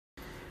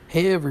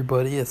Hey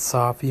everybody, it's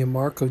Safi and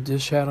Marco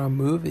Dish Out on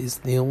Movies,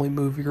 the only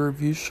movie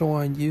review show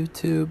on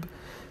YouTube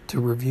to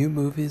review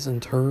movies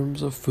in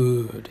terms of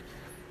food.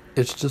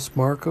 It's just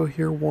Marco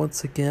here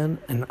once again,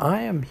 and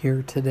I am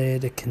here today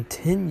to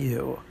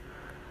continue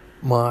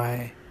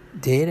my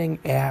dating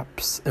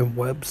apps and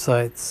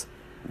websites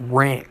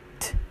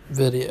ranked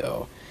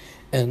video.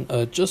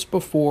 And just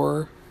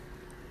before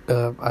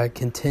I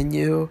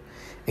continue,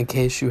 in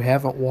case you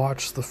haven't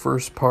watched the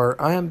first part,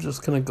 I am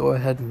just going to go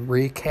ahead and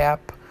recap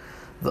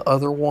the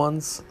other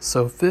ones.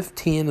 So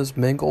 15 is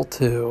Mingle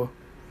 2,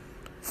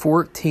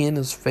 14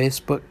 is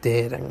Facebook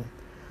Dating,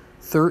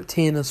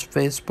 13 is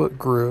Facebook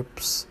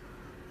Groups,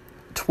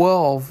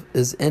 12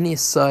 is any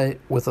site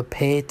with a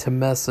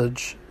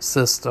pay-to-message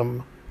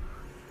system,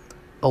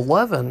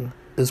 11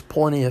 is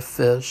Plenty of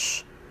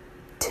Fish,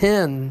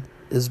 10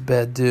 is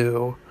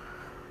Badoo,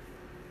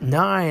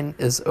 9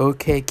 is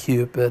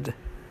OkCupid,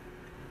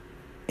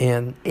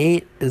 and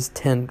 8 is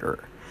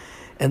Tinder.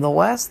 And the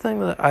last thing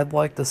that I'd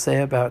like to say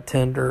about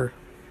Tinder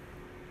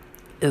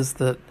is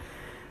that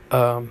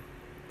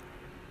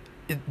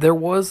there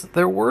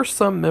were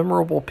some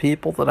memorable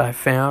people that I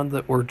found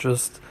that were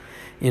just,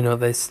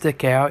 they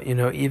stick out,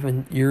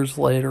 even years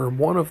later. And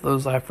one of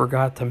those I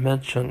forgot to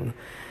mention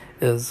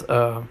is,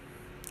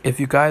 if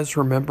you guys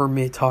remember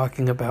me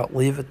talking about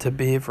Leave It to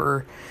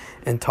Beaver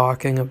and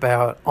talking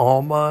about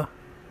Alma,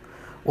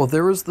 well,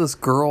 there was this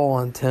girl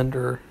on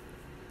Tinder,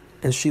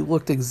 and she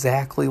looked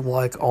exactly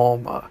like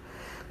Alma.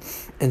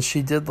 And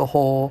she did the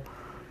whole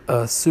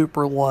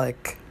super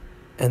like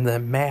and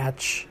then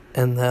match,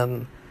 and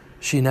then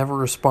she never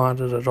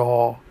responded at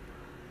all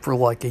for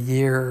like a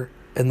year,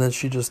 and then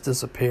she just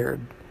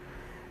disappeared.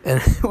 And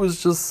it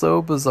was just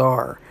so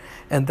bizarre.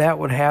 And that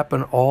would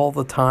happen all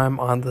the time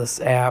on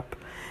this app,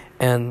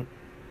 and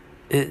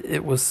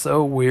it was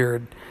so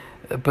weird.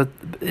 But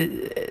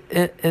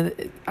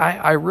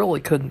I really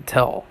couldn't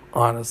tell,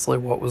 honestly,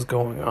 what was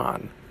going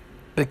on.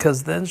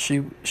 Because then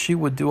she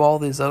would do all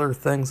these other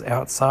things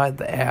outside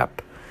the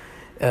app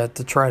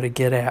to try to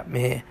get at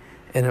me,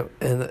 and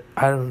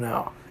I don't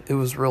know, it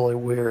was really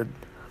weird.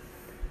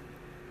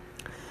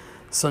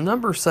 So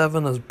number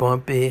 7 is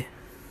Bumpy.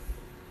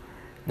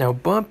 Now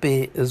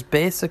Bumpy is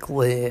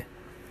basically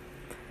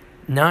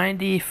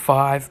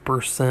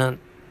 95%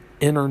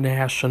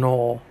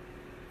 international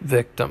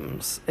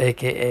victims,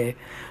 aka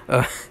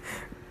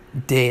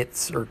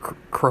dates or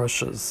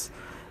crushes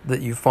that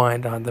you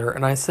find on there.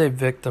 And I say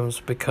victims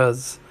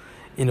because,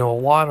 a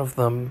lot of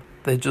them,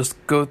 they just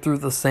go through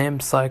the same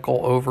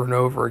cycle over and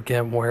over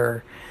again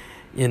where,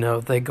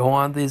 they go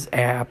on these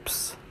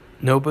apps,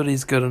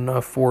 nobody's good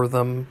enough for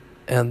them,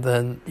 and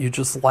then you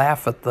just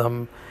laugh at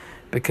them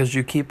because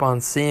you keep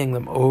on seeing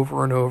them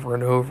over and over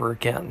and over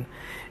again.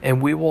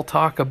 And we will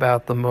talk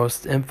about the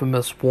most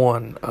infamous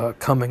one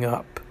coming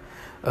up.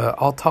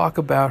 I'll talk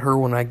about her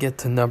when I get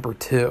to number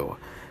 2.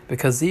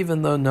 Because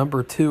even though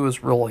number 2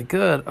 is really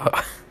good,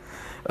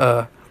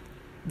 the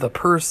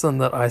person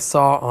that I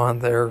saw on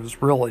there was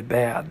really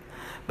bad.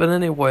 But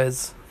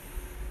anyways,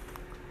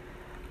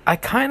 I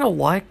kind of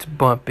liked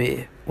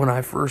Bumpy when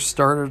I first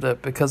started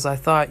it because I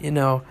thought,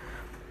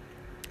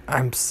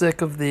 I'm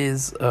sick of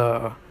these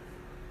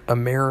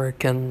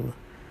American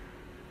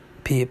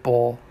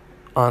people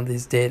on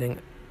these dating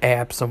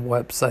apps and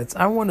websites.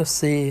 I want to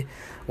see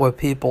what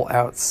people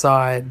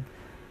outside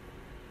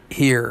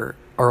here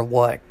are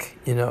like.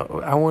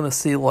 I want to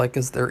see, like,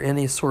 is there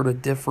any sort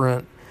of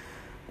different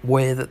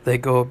way that they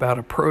go about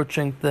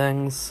approaching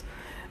things?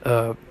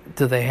 Do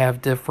they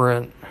have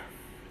different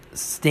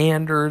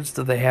standards?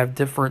 Do they have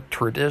different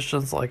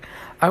traditions? Like,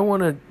 I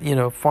want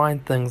to,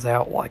 find things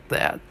out like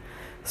that.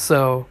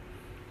 So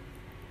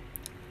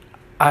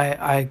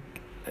I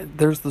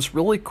there's this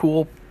really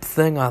cool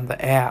thing on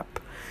the app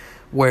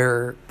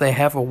where they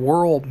have a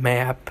world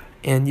map,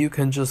 and you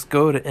can just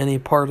go to any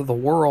part of the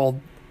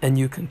world and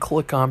you can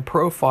click on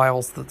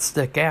profiles that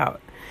stick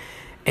out.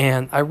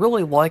 And I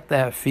really like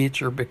that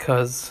feature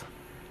because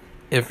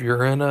if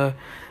you're in a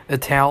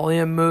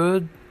Italian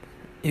mood,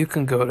 you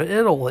can go to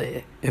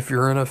Italy. If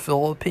you're in a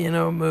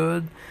Filipino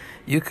mood,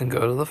 you can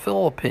go to the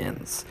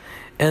Philippines.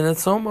 And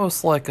it's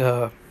almost like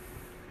an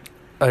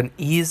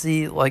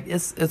easy, like,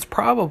 it's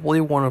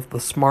probably one of the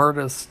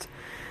smartest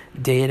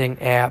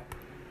dating app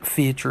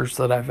features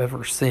that I've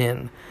ever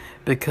seen,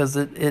 because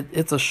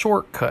it's a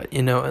shortcut.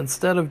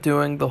 Instead of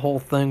doing the whole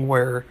thing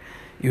where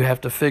you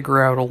have to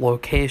figure out a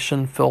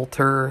location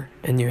filter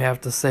and you have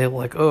to say,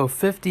 like,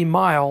 50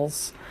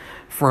 miles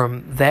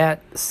from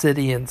that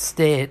city and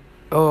state,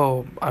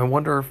 I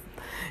wonder if,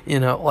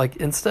 like,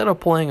 instead of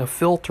playing a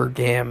filter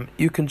game,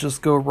 you can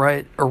just go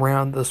right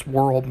around this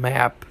world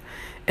map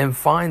and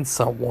find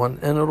someone,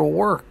 and it'll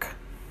work.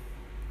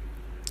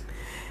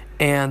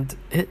 And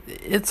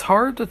it's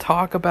hard to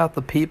talk about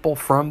the people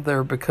from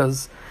there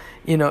because,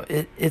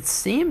 it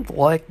seemed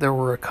like there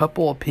were a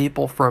couple of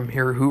people from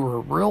here who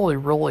were really,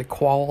 really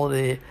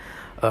quality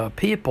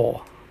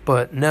people,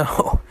 but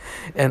no.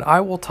 And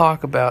I will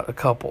talk about a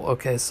couple.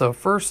 Okay, so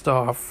first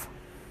off,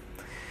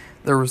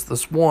 there was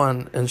this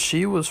one, and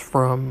she was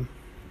from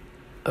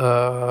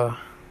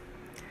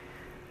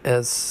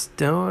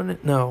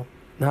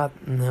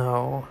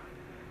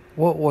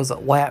what was it,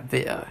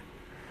 Latvia.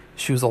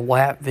 She was a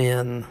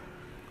Latvian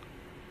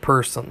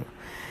person,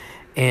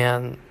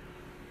 and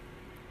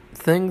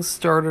things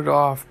started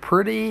off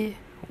pretty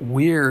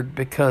weird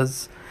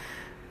because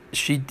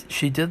she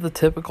did the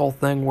typical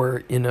thing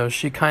where,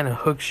 she kind of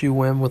hooks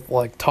you in with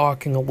like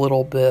talking a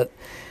little bit,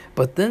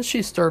 but then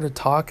she started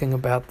talking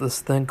about this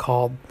thing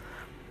called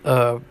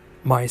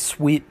My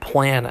Sweet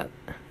Planet,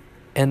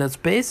 and it's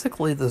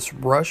basically this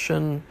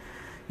Russian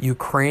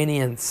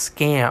Ukrainian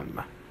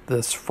scam,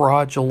 this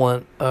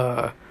fraudulent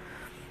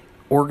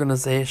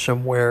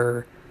organization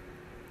where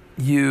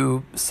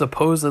you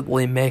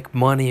supposedly make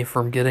money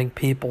from getting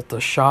people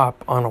to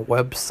shop on a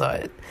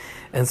website.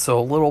 And so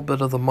a little bit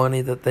of the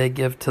money that they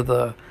give to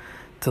the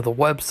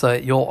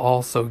website, you'll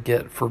also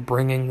get for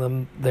bringing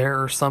them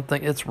there or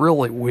something. It's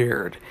really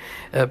weird.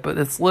 But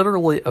it's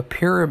literally a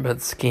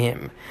pyramid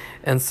scheme.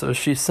 And so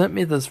she sent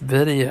me this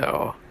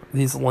video,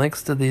 these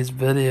links to these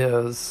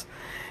videos,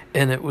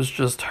 and it was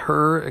just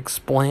her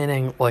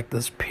explaining like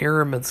this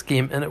pyramid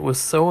scheme, and it was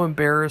so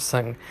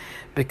embarrassing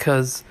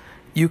because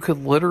you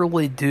could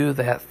literally do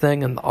that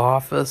thing in The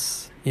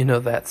Office,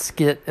 that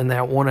skit in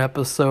that one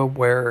episode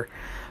where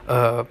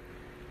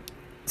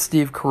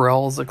Steve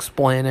Carell is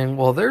explaining,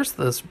 well, there's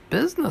this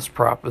business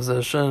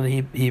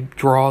proposition. He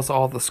draws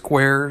all the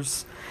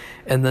squares,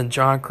 and then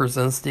John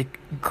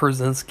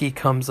Krasinski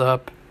comes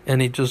up and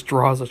he just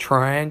draws a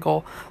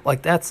triangle.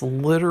 Like, that's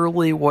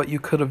literally what you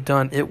could have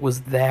done. It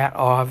was that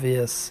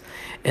obvious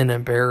and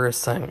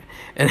embarrassing.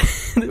 And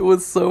it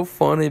was so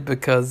funny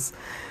because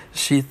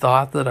she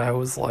thought that I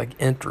was like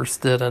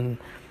interested in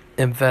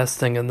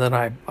investing, and then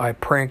I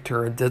pranked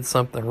her and did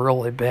something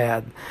really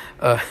bad.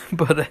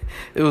 But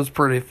it was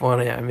pretty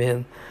funny. I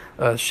mean,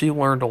 she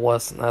learned a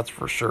lesson, that's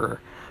for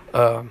sure.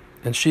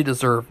 And she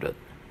deserved it.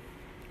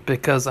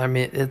 Because, I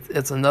mean,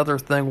 it's another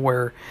thing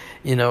where,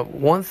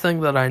 one thing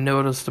that I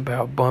noticed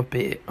about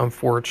Bumpy,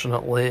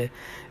 unfortunately,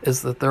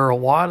 is that there are a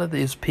lot of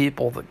these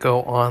people that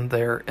go on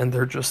there and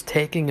they're just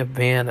taking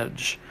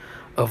advantage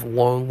of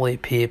lonely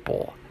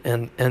people.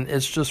 And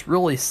it's just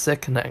really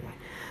sickening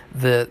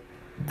that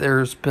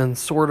there's been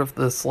sort of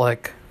this,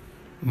 like,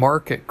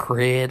 market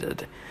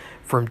created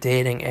from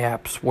dating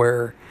apps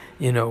where,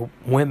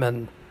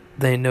 women,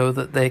 they know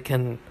that they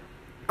can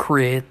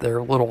create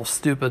their little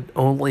stupid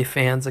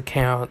OnlyFans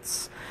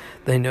accounts.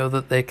 They know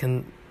that they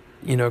can,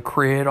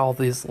 create all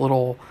these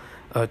little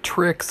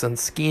tricks and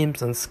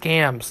schemes and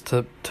scams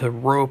to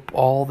rope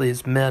all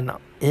these men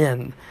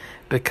in,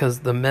 because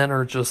the men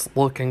are just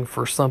looking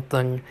for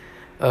something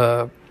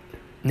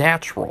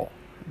natural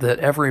that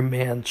every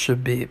man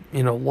should be,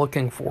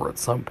 looking for at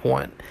some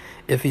point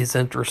if he's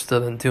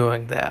interested in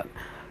doing that.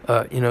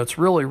 It's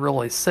really,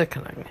 really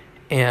sickening.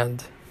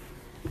 And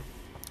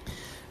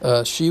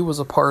she was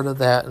a part of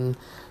that, and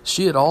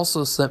she had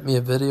also sent me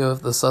a video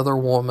of this other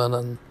woman,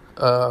 and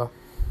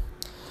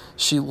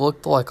she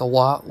looked like a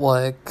lot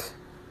like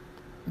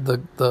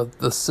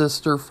the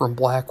sister from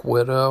Black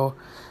Widow,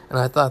 and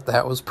I thought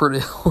that was pretty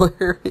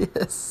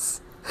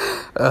hilarious.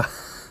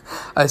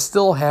 I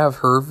still have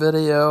her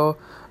video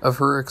of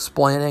her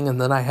explaining,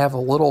 and then I have a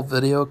little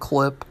video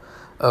clip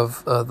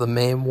of the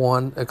main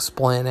one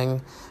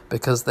explaining,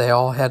 because they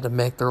all had to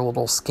make their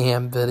little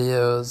scam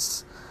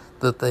videos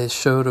that they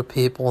show to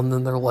people, and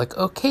then they're like,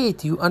 okay,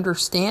 do you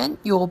understand?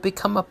 You will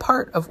become a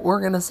part of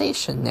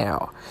organization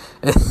now.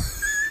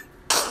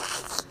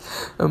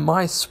 And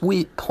My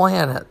Sweet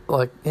Planet,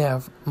 like,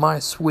 yeah, My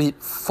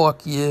Sweet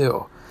fuck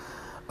you.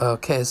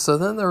 Okay, so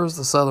then there was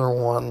this other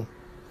one,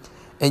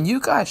 and you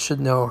guys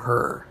should know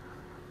her,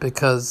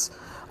 because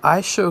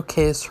I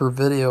showcase her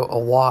video a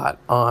lot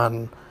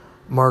on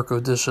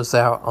Marco Dishes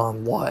Out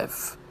on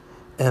Life.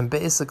 And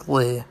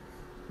basically,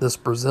 this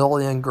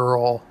Brazilian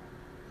girl,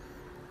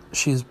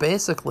 she's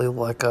basically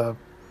like I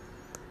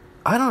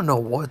don't know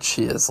what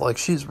she is. Like,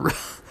 she's a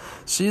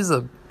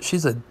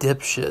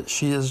dipshit.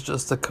 She is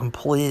just a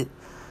complete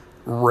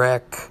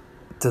wreck,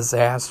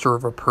 disaster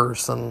of a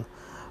person.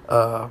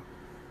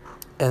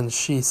 And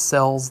she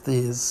sells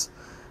these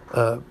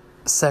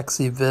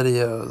sexy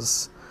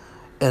videos,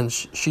 and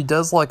she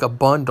does like a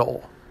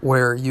bundle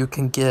where you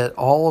can get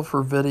all of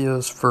her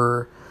videos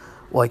for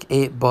like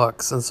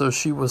 $8. And so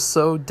she was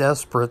so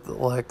desperate that,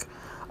 like,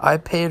 I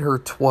paid her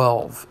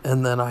 $12,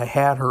 and then I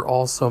had her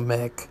also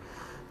make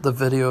the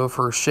video of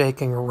her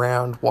shaking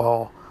around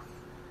while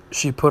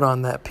she put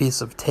on that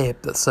piece of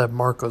tape that said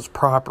Marco's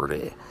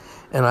property.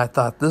 And I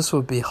thought this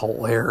would be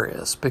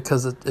hilarious,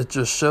 because it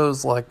just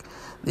shows, like,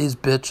 these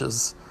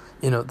bitches,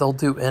 they'll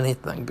do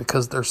anything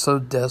because they're so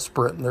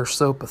desperate and they're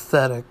so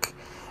pathetic,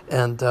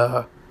 and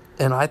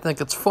I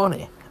think it's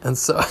funny. And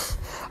so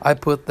I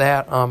put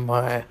that on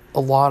a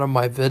lot of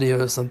my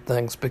videos and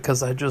things,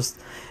 because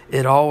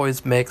it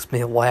always makes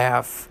me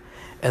laugh.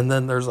 And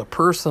then there's a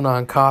person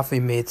on Coffee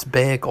Meets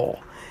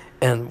Bagel,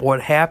 and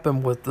what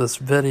happened with this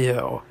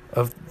video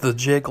of the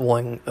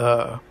jiggling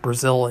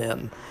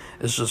Brazilian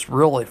is just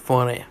really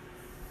funny.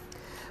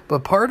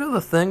 But part of the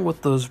thing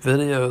with those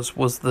videos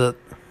was that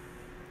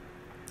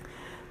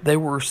They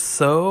were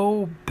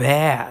so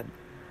bad.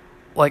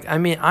 Like, I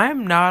mean, I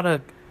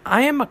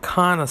am a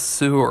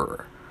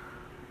connoisseur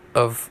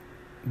of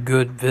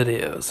good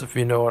videos, if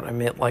you know what I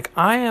mean. Like,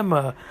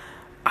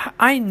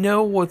 I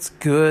know what's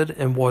good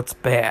and what's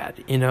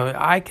bad. You know,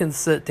 I can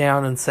sit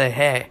down and say,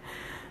 hey,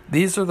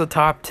 these are the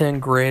top 10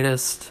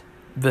 greatest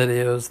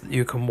videos that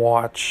you can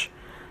watch.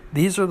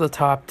 These are the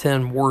top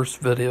 10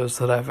 worst videos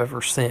that I've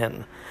ever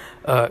seen.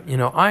 You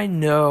know, I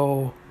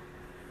know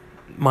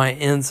my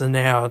ins and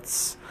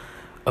outs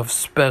of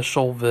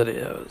special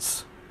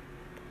videos.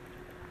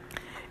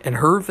 And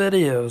her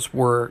videos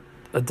were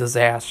a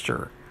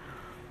disaster.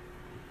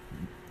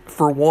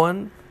 For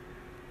one,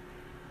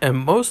 and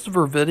most of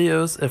her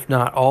videos, if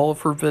not all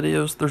of her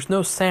videos, there's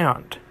no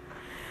sound.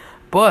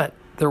 But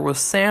there was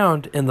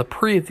sound in the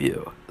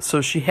preview.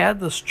 So she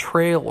had this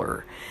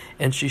trailer,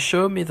 and she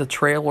showed me the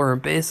trailer,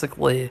 and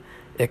basically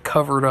it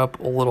covered up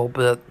a little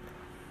bit.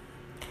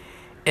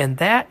 And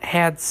that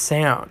had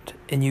sound,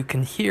 and you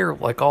can hear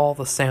like all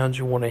the sounds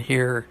you want to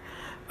hear.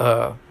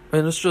 And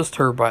it's just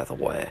her, by the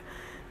way.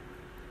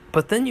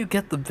 But then you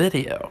get the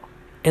video,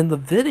 and the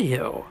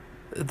video,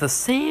 the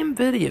same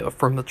video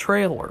from the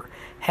trailer,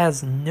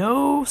 has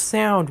no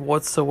sound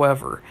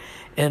whatsoever,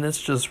 and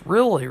it's just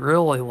really,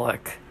 really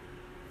like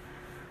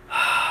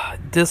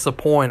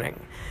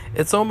disappointing.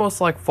 It's almost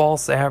like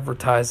false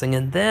advertising.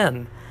 And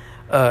then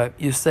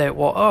you say,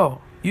 well,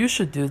 oh, you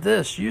should do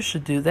this, you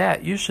should do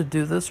that, you should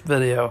do this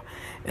video,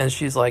 and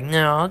she's like,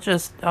 no, I'll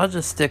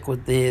just stick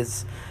with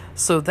these.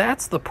 So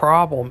that's the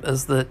problem,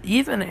 is that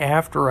even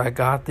after I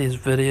got these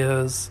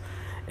videos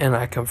and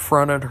I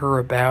confronted her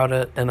about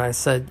it, and I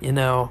said, you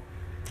know,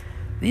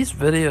 these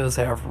videos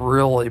have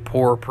really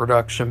poor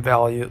production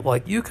value.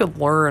 Like, you could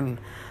learn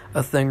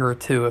a thing or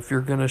two if you're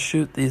going to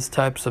shoot these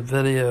types of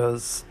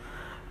videos.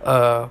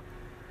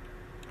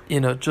 You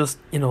know, just,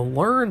 you know,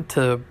 learn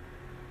to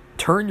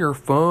turn your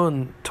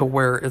phone to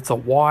where it's a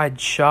wide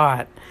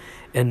shot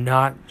and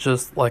not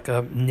just like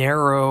a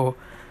narrow,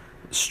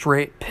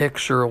 straight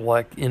picture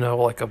like, you know,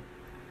 like a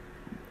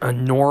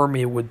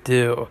normie would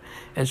do.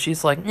 And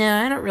she's like,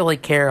 yeah, I don't really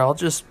care, I'll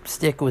just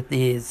stick with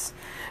these.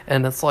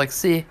 And it's like,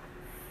 see,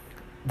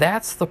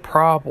 that's the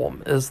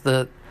problem, is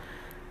that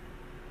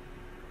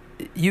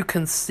you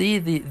can see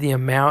the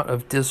amount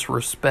of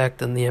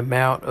disrespect and the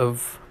amount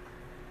of,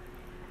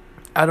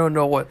 I don't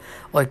know what,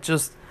 like,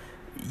 just,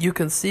 you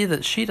can see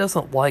that she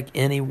doesn't like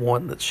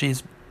anyone that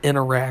she's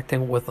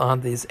interacting with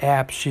on these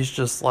apps. She's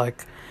just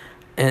like,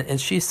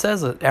 and she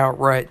says it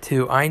outright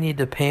too, I need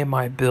to pay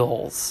my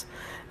bills.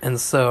 And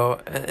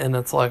so, and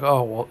it's like,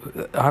 oh, well,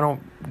 I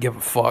don't give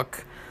a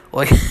fuck.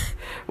 Like,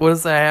 what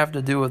does that have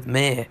to do with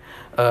me?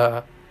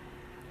 But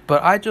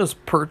I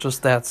just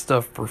purchased that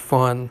stuff for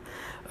fun,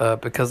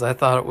 because I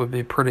thought it would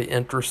be pretty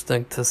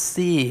interesting to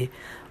see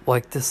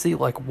what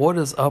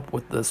is up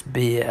with this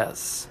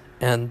BS.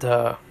 And,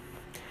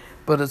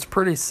 but it's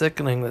pretty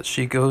sickening that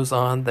she goes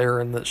on there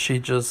and that she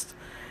just,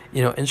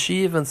 you know, and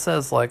she even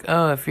says like,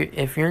 oh,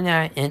 if you're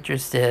not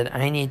interested,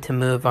 I need to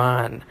move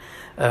on.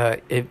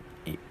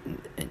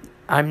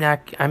 I'm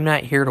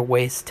not here to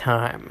waste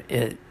time.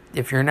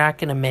 If you're not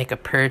going to make a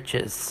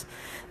purchase,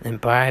 then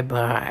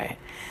bye-bye.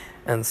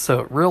 And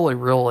so, really,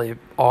 really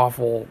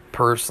awful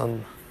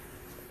person.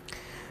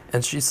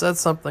 And she said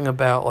something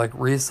about, like,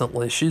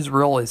 recently, she's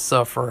really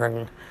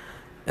suffering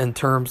in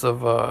terms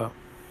of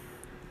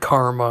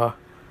karma,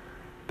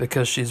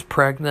 because she's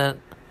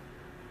pregnant.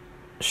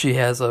 She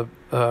has an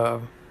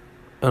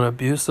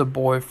abusive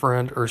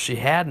boyfriend, or she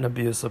had an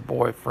abusive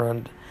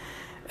boyfriend.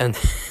 And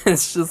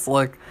it's just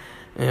like,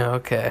 yeah,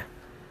 okay,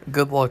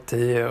 good luck to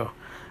you.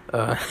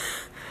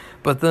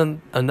 But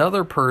then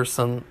another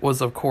person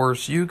was, of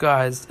course, you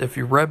guys, if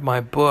you read my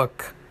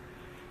book,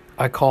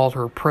 I called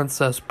her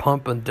Princess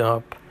Pump and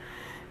Dump,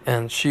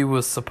 and she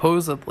was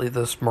supposedly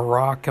this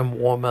Moroccan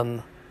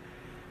woman,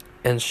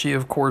 and she,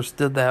 of course,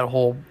 did that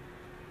whole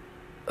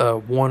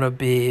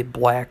wannabe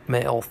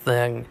blackmail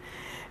thing,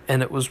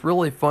 and it was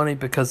really funny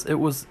because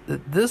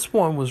this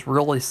one was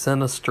really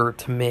sinister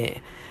to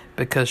me,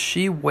 because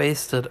she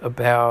wasted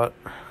about,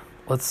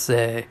 let's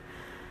say,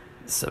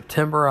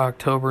 September,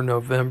 October,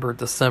 November,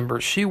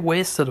 December. She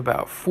wasted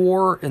about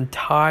 4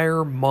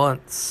 entire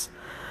months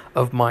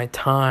of my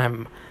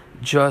time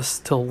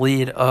just to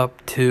lead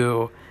up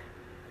to,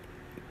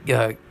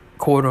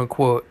 quote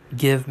unquote,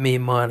 give me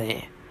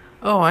money.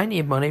 Oh, I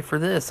need money for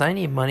this, I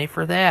need money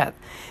for that.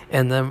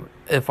 And then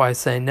if I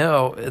say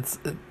no,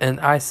 and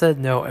I said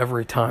no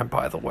every time,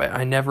 by the way.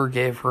 I never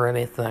gave her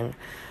anything.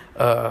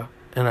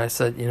 And I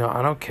said, you know,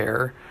 I don't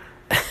care.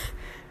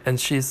 And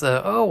she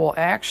said, oh, well,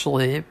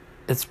 actually,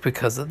 it's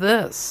because of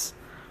this.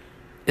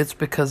 It's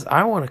because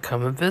I want to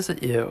come and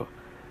visit you.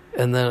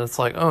 And then it's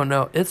like, oh,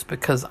 no, it's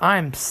because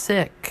I'm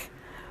sick.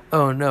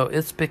 Oh, no,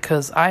 it's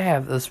because I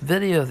have this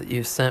video that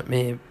you sent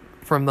me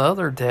from the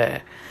other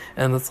day.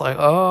 And it's like,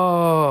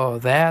 oh,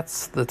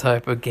 that's the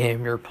type of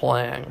game you're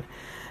playing.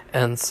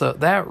 And so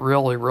that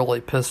really, really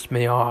pissed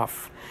me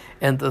off.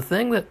 And the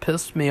thing that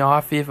pissed me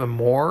off even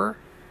more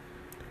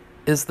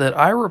is that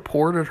I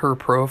reported her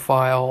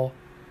profile.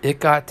 It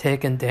got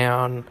taken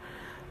down.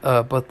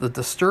 But the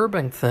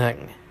disturbing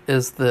thing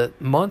is that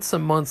months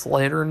and months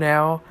later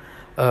now,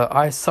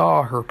 I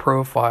saw her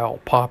profile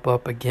pop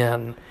up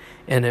again,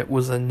 and it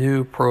was a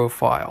new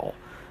profile.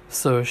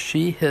 So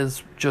she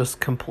has just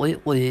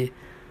completely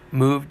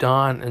moved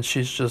on, and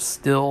she's just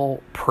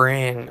still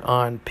preying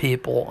on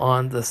people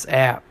on this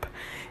app,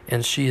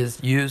 and she is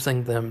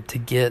using them to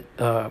get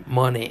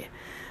money.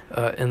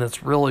 And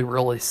it's really,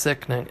 really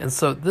sickening. And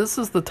so this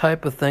is the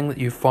type of thing that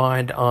you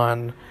find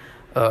on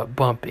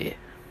Bumpy.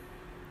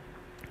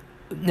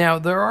 Now,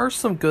 there are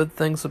some good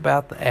things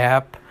about the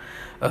app.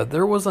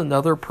 There was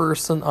another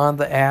person on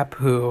the app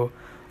who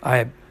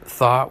I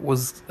thought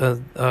was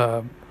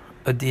a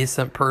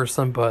decent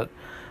person, but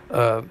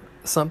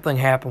something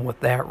happened with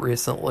that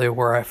recently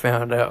where I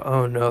found out,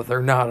 oh no,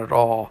 they're not at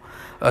all.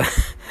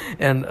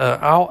 And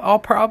I'll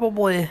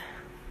probably...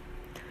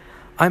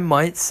 I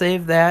might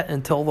save that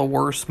until the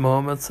worst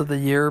moments of the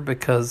year,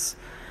 because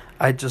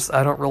I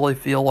don't really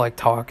feel like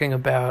talking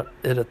about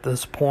it at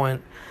this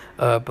point.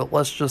 But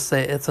let's just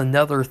say it's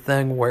another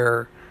thing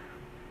where,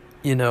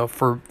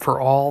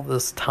 for all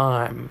this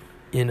time,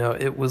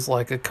 it was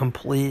like a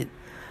complete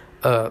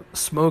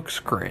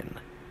smokescreen,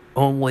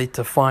 only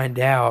to find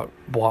out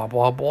blah,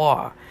 blah,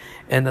 blah.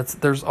 And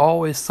there's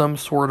always some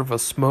sort of a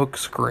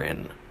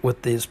smokescreen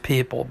with these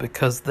people,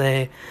 because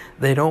they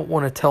don't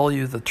want to tell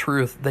you the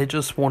truth. They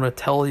just want to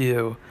tell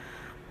you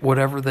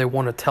whatever they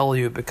want to tell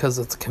you because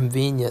it's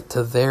convenient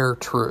to their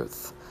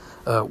truth,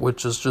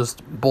 which is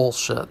just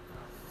bullshit.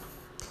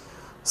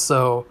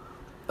 So,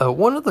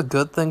 one of the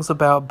good things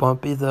about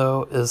Bumpy,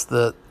 though, is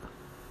that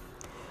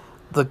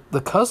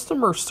the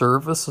customer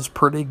service is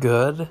pretty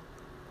good.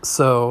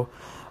 So,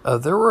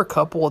 there were a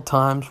couple of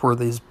times where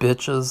these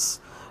bitches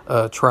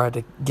tried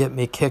to get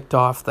me kicked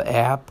off the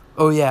app.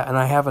 Oh yeah, and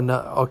I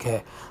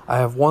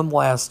have one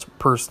last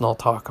person I'll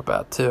talk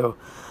about too.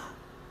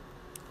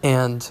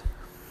 And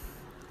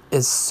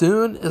as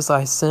soon as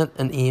I sent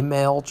an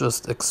email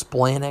just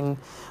explaining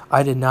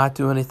I did not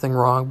do anything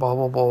wrong, blah,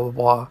 blah, blah, blah,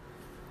 blah,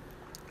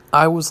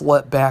 I was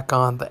let back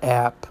on the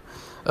app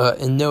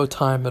in no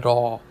time at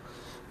all.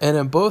 And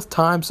in both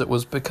times it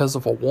was because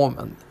of a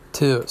woman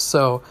too.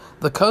 So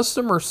the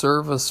customer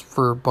service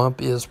for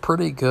Bumpy is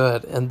pretty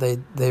good, and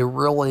they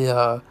really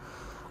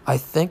I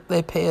think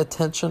they pay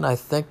attention. I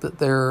think that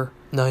they're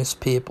nice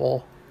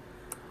people.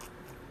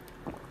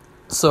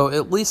 So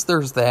at least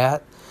there's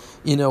that.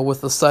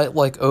 With a site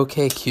like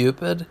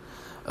OkCupid,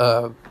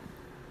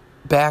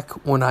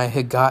 back when I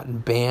had gotten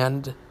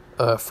banned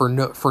for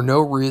no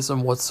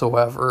reason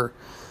whatsoever,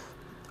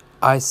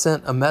 I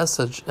sent a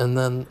message and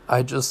then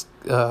I just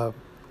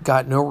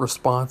got no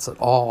response at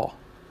all.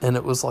 And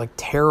it was like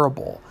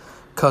terrible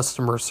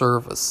customer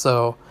service.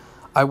 So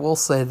I will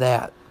say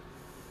that.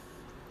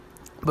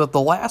 But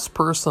the last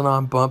person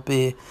on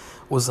Bumpy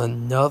was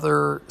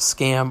another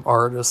scam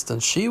artist,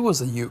 and she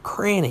was a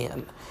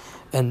Ukrainian.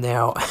 And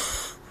now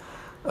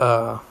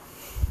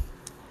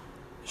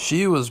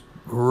she was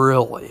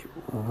really,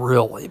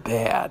 really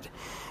bad.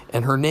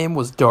 And her name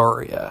was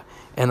Daria.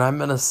 And I'm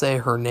going to say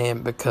her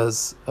name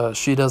because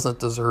she doesn't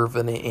deserve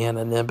any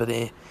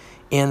anonymity.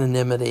 And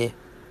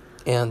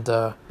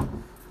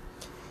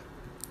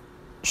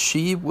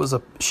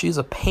she's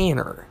a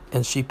painter,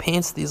 and she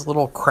paints these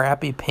little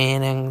crappy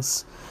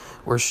paintings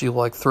where she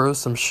like throws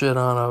some shit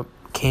on a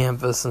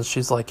canvas and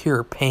she's like,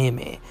 here, pay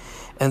me.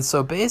 And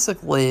so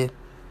basically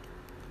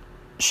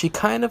she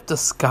kind of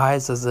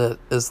disguises it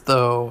as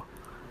though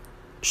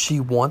she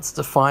wants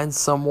to find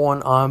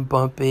someone on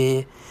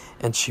Bumpy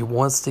and she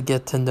wants to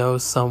get to know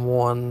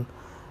someone,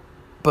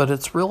 but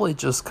it's really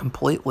just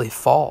completely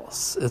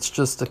false. It's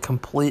just a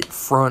complete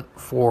front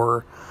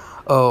for,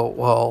 oh,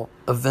 well,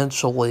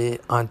 eventually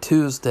on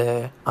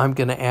Tuesday, I'm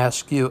going to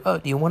ask you, oh,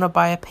 do you want to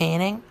buy a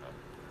painting?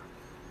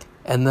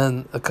 And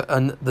then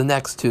the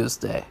next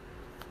Tuesday,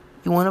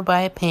 you want to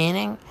buy a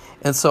painting?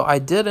 And so I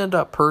did end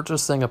up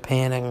purchasing a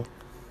painting,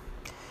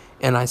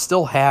 and I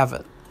still have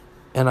it.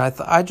 And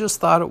I just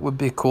thought it would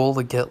be cool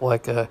to get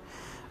like a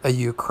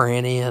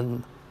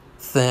Ukrainian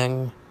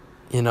thing.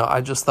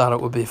 I just thought it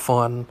would be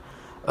fun.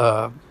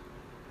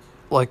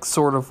 Like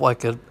sort of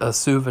like a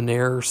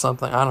souvenir or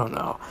something. I don't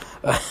know.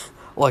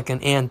 Like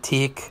an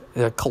antique,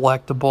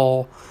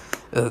 collectible,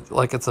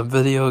 like it's a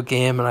video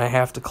game and I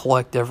have to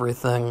collect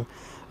everything.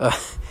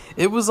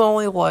 It was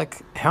only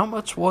like, how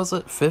much was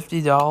it?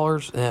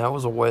 $50? Yeah, it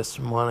was a waste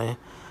of money.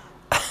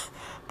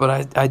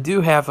 But I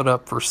do have it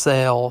up for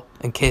sale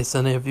in case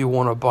any of you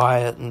want to buy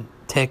it and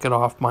take it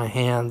off my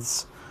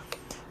hands.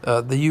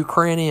 The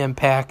Ukrainian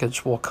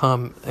package will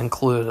come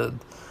included,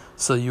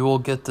 so you will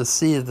get to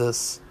see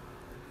this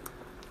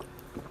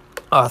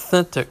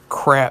authentic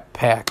crap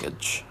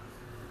package.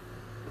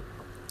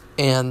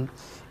 And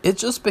it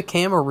just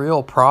became a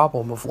real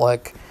problem of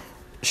like,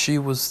 she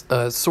was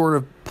sort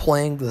of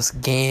playing this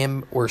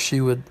game where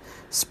she would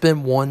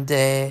spend one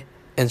day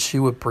and she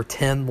would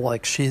pretend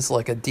like she's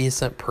like a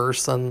decent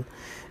person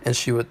and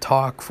she would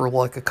talk for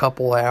like a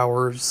couple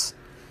hours,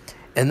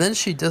 and then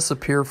she'd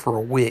disappear for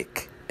a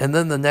week, and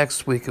then the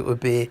next week it would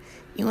be,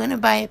 you want to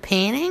buy a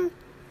painting?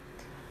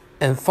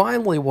 And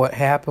finally, what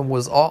happened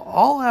was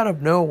all out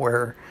of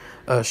nowhere,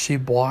 she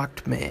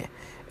blocked me.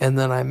 And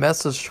then I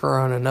messaged her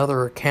on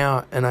another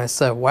account and I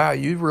said, wow,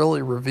 you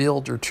really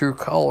revealed your true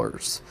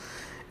colors.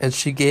 And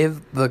she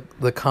gave the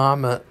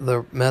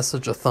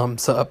message a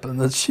thumbs up, and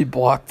then she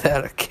blocked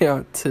that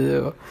account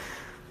too.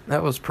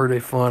 That was pretty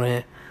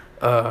funny.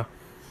 And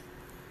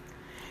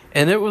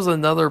it was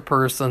another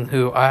person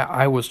who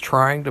I was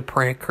trying to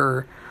prank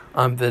her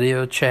on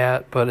video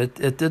chat, but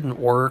it didn't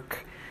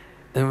work.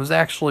 It was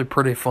actually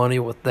pretty funny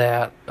with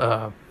that.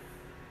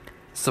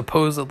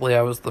 Supposedly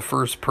I was the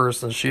first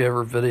person she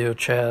ever video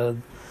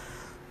chatted.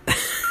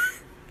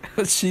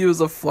 She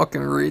was a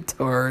fucking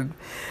retard.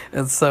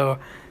 And so,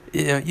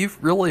 you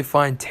really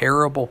find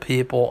terrible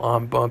people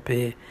on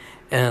Bumpy,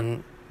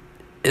 and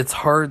it's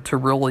hard to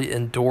really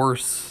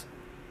endorse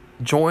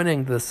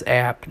joining this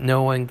app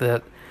knowing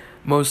that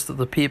most of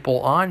the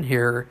people on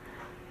here,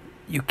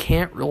 you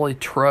can't really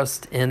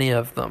trust any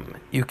of them.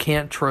 You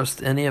can't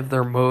trust any of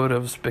their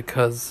motives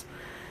because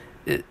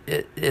it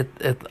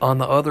on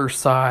the other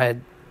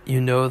side,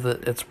 you know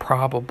that it's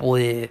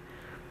probably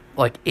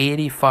like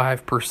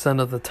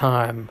 85% of the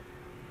time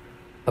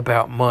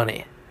about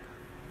money.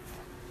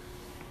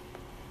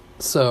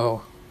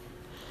 So,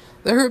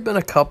 there have been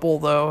a couple,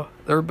 though.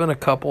 There have been a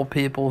couple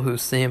people who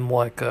seem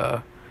like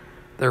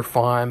they're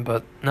fine,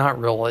 but not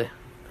really.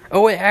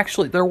 Oh, wait,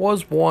 actually, there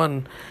was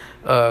one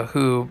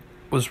who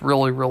was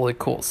really, really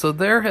cool. So,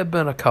 there have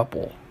been a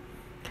couple.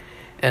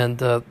 And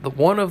the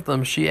one of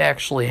them, she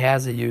actually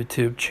has a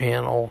YouTube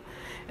channel.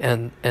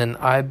 And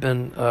I've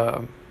been...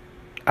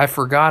 I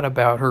forgot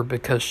about her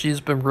because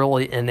she's been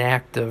really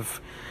inactive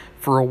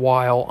for a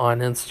while on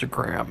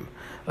Instagram.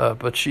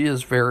 But she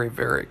is very,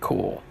 very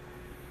cool.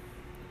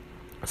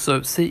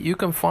 So, see, you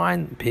can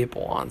find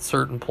people on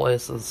certain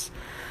places.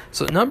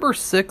 So, number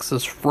 6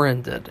 is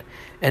Friended.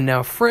 And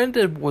now,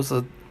 Friended was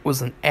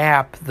an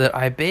app that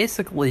I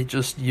basically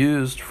just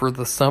used for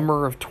the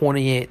summer of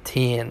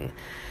 2018.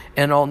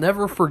 And I'll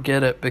never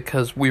forget it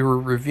because we were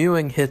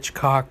reviewing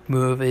Hitchcock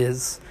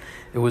movies.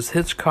 It was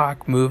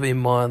Hitchcock Movie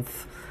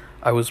Month.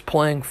 I was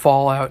playing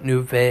Fallout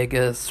New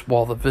Vegas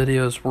while the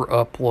videos were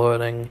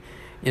uploading.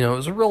 It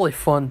was a really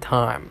fun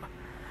time.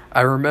 I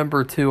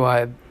remember, too,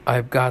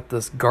 I've got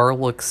this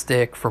garlic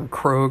steak from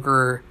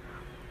Kroger,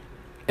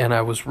 and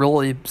I was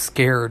really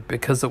scared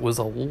because it was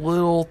a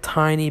little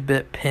tiny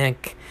bit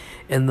pink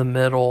in the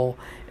middle,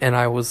 and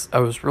I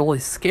was really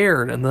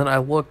scared. And then I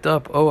looked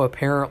up,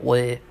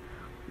 apparently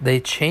they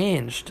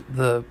changed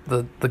the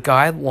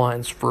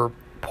guidelines for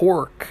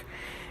pork,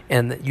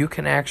 and that you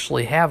can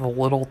actually have a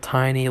little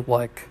tiny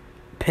like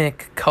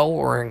pink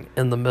coloring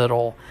in the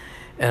middle.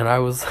 And I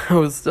was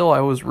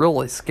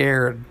really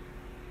scared.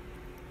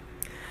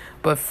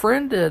 But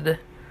Friended,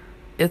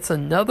 it's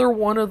another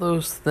one of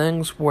those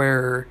things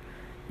where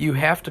you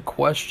have to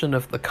question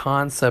if the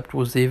concept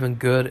was even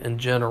good in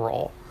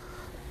general.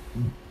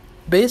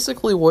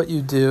 Basically what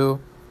you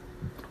do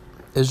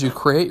is you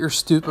create your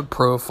stupid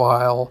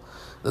profile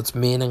that's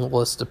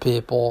meaningless to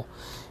people,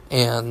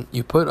 and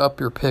you put up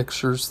your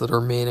pictures that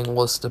are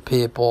meaningless to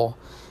people,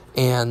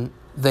 and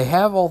they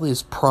have all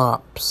these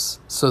prompts.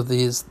 So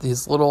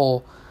these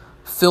little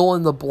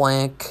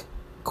fill-in-the-blank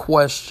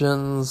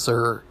questions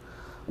or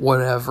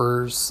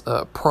whatever's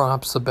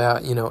prompts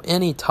about,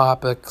 any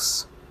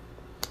topics,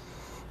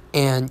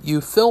 and you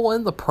fill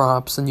in the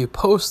prompts and you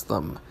post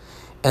them,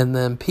 and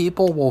then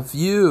people will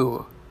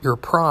view your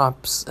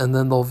prompts, and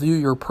then they'll view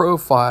your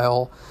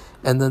profile,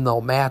 and then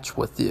they'll match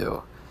with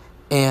you.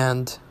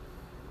 And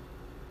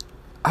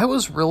I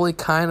was really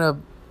kind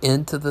of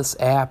into this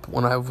app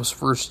when I was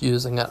first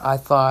using it. I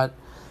thought,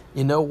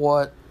 you know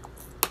what?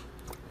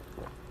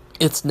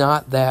 It's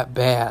not that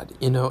bad.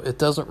 It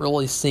doesn't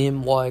really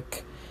seem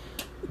like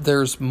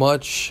there's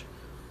much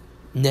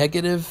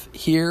negative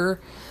here.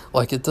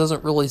 Like, it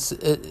doesn't really...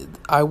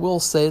 I will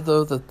say,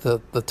 though, that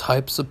the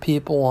types of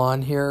people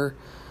on here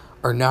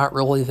are not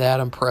really that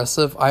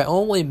impressive. I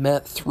only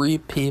met 3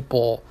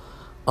 people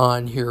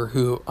on here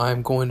who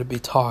I'm going to be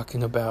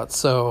talking about.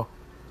 So,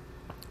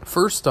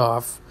 first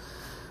off,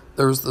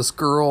 there was this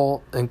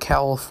girl in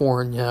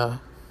California,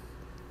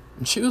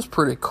 and she was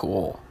pretty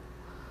cool,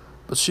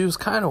 but she was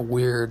kind of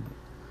weird.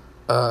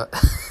 I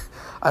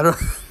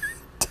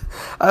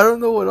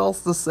don't know what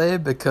else to say,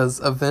 because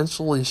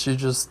eventually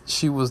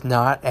she was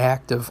not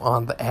active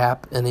on the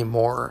app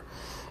anymore.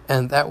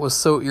 And that was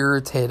so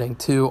irritating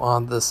too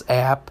on this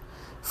app,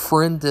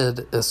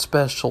 Friended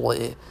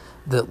especially,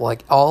 that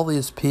like all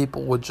these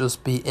people would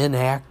just be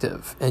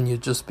inactive, and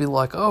you'd just be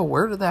like, oh,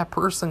 where did that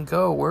person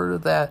go? Where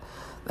did that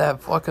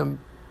fucking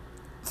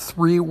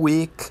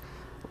 3-week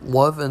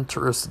love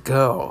interest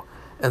go?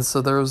 And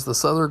so there was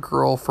this other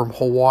girl from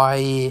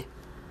Hawaii.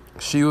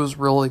 She was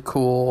really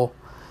cool,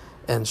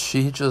 and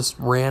she just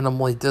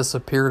randomly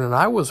disappeared, and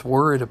I was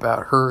worried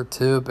about her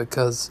too,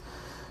 because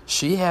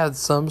she had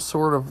some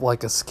sort of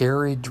like a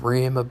scary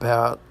dream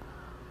about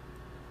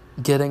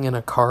getting in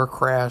a car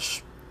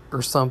crash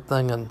or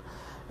something, and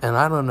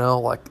I don't know,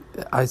 like,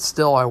 I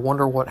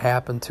wonder what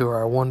happened to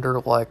her. I wonder,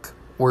 like,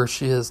 where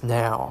she is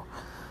now,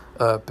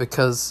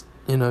 because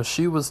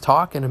she was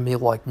talking to me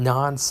like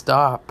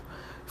nonstop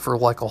for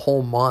like a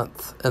whole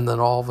month, and then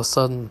all of a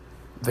sudden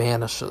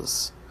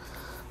vanishes.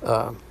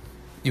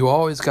 You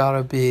always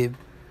gotta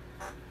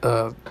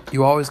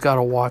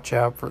watch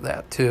out for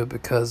that too,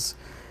 because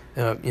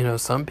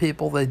some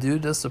people, they do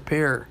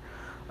disappear,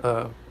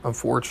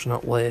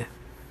 unfortunately.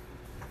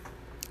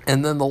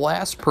 And then the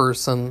last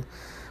person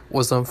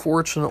was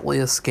unfortunately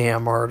a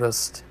scam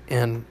artist,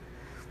 and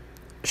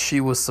she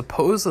was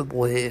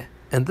supposedly,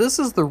 and this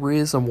is the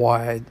reason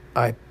why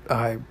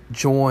I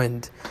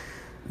joined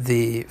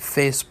the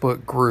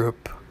Facebook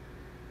group,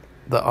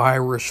 the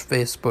Irish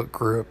Facebook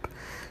group.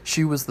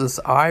 She was this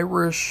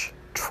Irish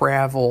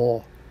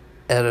travel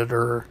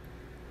editor,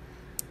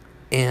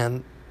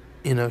 and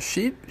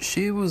she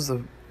was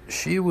a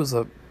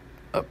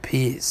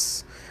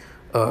piece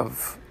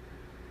of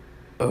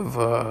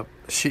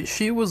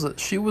she was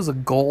a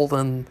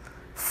golden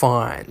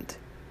find,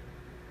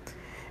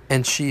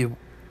 and she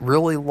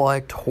really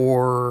liked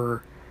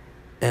horror,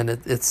 and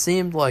it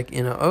seemed like,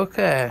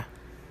 okay,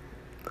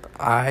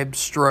 I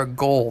struck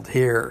gold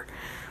here.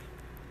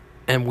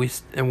 And we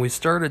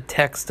started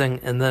texting,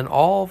 and then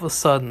all of a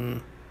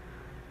sudden,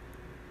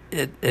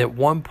 at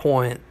one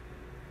point,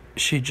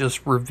 she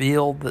just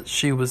revealed that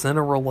she was in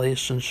a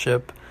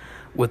relationship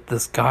with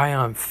this guy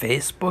on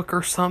Facebook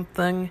or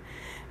something,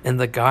 and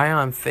the guy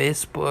on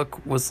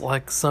Facebook was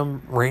like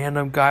some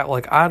random guy,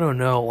 like, I don't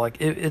know,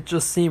 like, it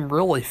just seemed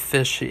really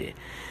fishy,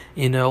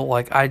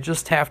 like, I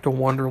just have to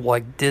wonder,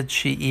 like, did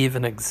she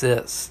even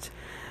exist?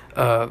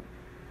 I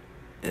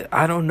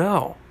don't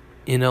know,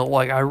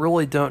 like, I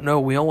really don't know.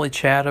 We only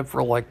chatted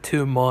for like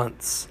 2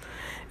 months,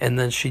 and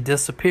then she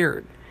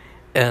disappeared,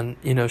 and,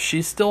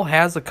 she still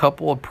has a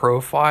couple of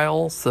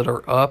profiles that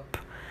are up,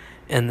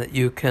 and that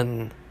you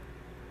can...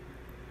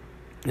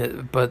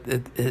 But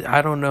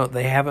I don't know.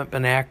 They haven't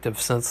been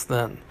active since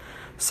then,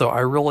 so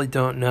I really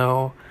don't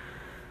know.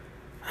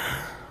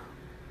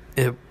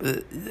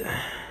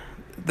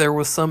 There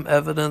was some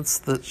evidence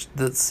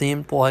that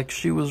seemed like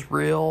she was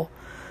real,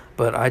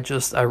 but I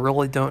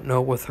really don't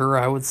know with her.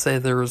 I would say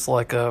there was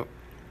like a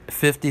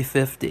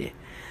 50-50.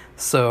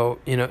 So,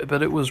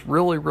 but it was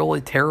really, really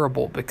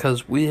terrible,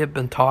 because we had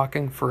been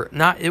talking for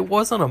it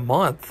wasn't a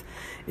month,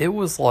 it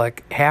was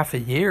like half a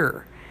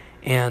year.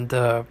 And,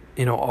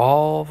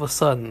 all of a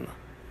sudden.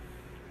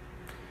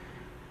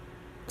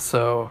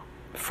 So,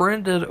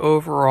 friended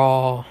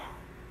overall,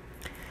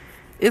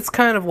 it's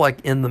kind of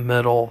like in the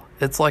middle.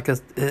 It's like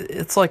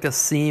a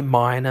C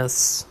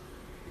minus.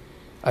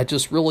 I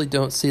just really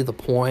don't see the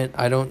point.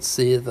 I don't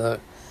see the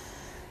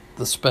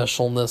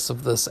specialness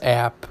of this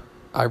app.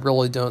 I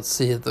really don't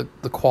see the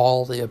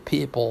quality of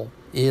people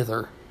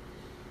either.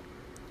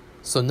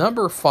 So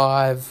number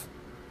 5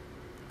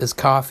 is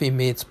Coffee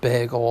Meets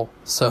Bagel.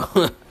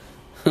 So...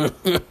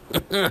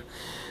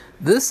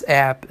 This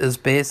app is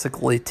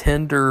basically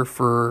Tinder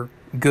for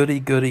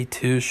goody-goody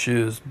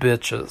two-shoes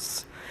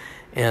bitches,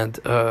 and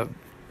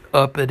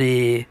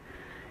uppity,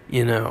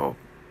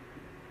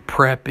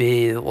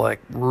 preppy, like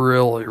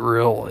really,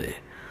 really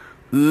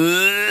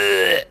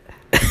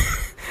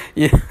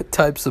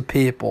types of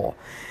people.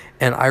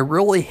 And I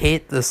really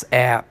hate this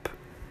app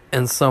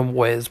in some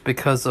ways,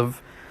 because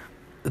of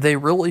they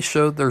really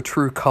showed their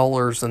true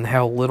colors and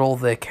how little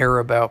they care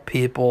about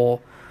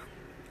people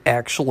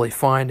actually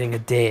finding a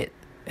date.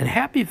 And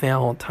happy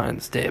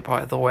Valentine's Day,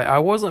 by the way. I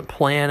wasn't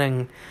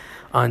planning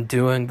on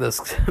doing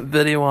this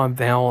video on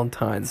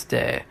Valentine's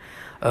Day,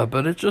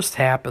 but it just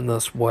happened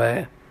this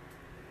way.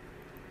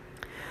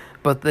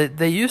 But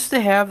they used to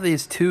have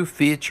these 2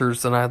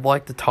 features, and I'd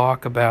like to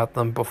talk about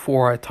them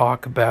before I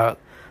talk about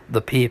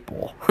the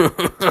people.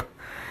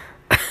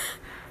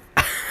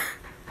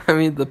 I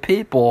mean, the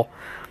people,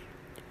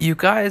 you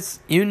guys,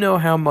 know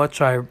how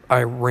much I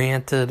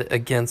ranted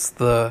against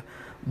the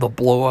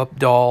blow-up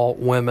doll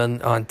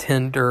women on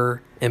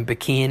Tinder in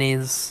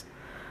bikinis.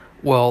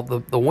 Well,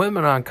 the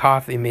women on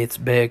Coffee Meets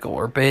Bagel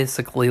are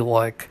basically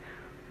like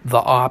the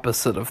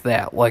opposite of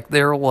that. Like,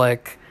 they're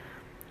like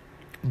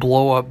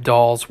blow-up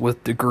dolls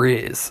with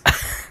degrees.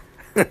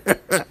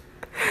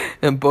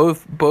 And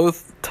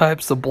both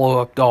types of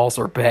blow-up dolls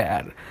are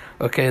bad.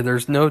 Okay,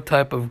 there's no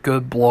type of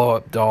good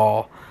blow-up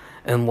doll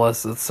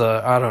unless it's,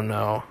 I don't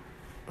know,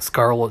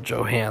 Scarlett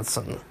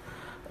Johansson.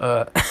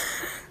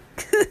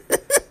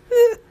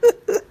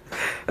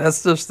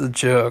 That's just a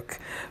joke.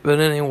 But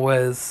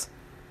anyways,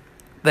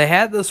 they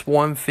had this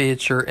one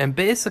feature, and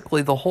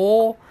basically the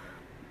whole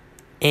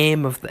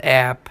aim of the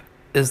app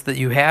is that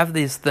you have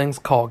these things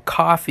called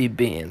coffee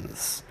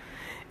beans,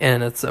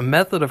 and it's a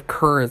method of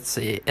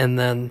currency. And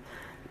then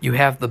you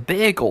have the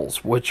bagels,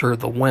 which are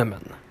the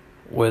women,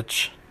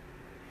 which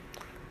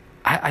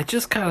I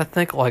just kind of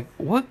think, like,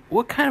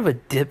 what kind of a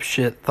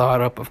dipshit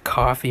thought up of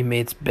Coffee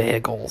Meets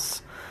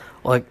Bagels?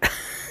 Like,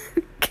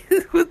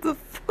 what the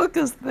fuck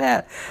is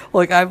that?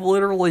 Like, I've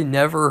literally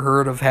never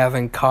heard of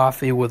having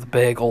coffee with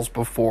bagels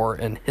before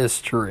in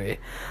history.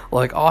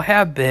 Like, I'll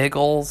have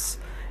bagels,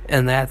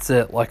 and that's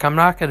it. Like, I'm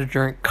not going to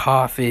drink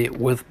coffee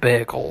with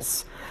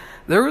bagels.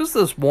 There was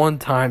this one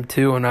time,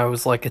 too, when I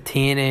was, like, a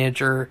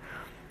teenager,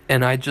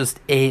 and I just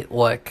ate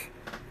like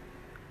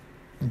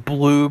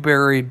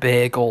blueberry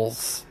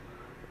bagels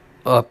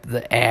up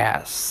the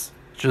ass.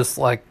 Just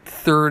like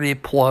 30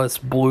 plus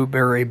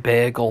blueberry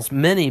bagels,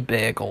 mini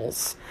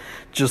bagels,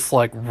 just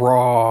like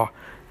raw,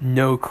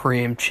 no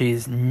cream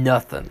cheese,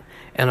 nothing.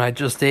 And I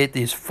just ate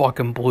these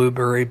fucking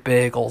blueberry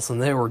bagels, and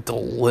they were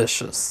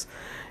delicious.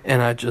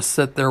 And I just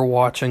sit there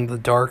watching The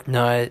Dark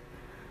Knight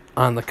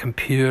on the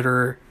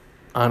computer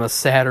on a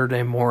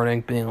Saturday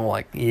morning, being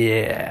like,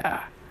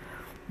 yeah,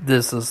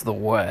 this is the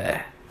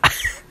way.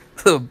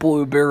 The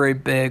blueberry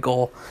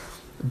bagel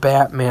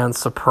Batman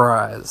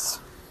surprise.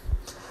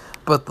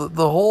 But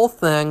the whole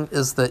thing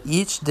is that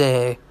each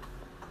day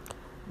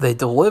they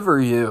deliver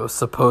you,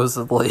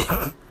 supposedly,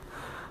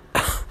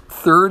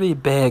 30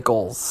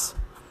 bagels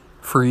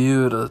for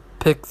you to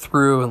pick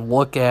through and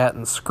look at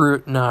and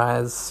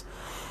scrutinize.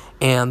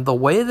 And the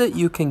way that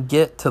you can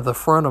get to the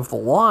front of the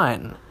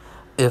line,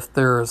 if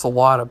there's a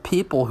lot of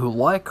people who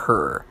like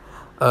her,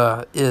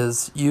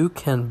 is you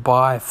can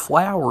buy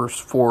flowers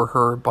for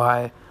her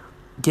by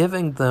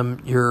giving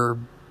them your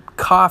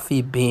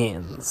coffee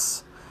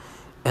beans.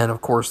 And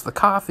of course, the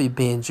coffee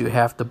beans you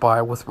have to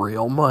buy with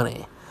real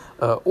money.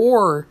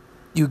 Or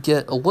you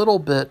get a little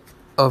bit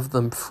of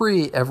them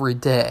free every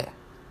day.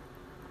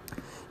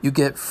 You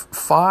get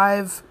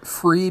 5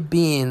 free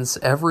beans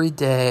every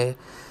day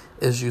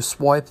as you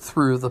swipe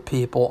through the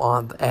people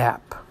on the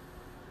app.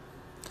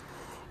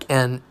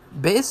 And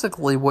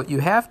basically what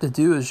you have to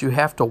do is you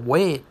have to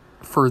wait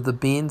for the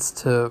beans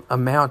to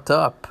amount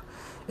up.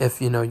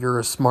 If, you're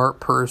a smart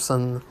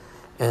person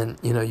and,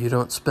 you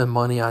don't spend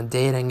money on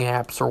dating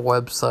apps or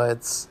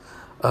websites,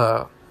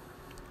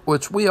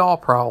 which we all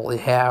probably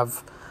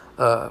have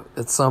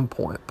at some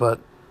point. But,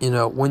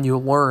 when you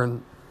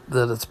learn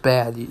that it's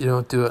bad, you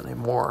don't do it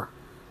anymore.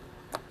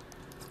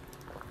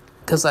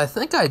 Because I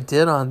think I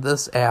did on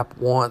this app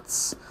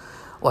once.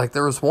 Like,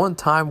 there was one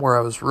time where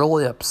I was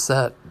really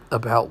upset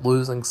about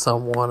losing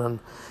someone, and,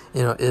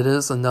 it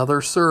is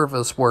another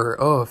service where,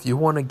 if you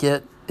want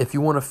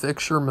to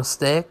fix your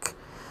mistake,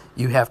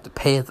 you have to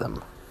pay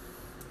them.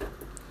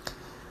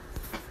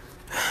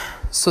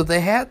 So they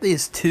had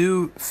these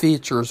 2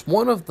 features.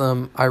 One of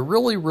them, I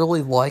really,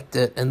 really liked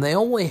it, and they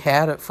only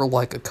had it for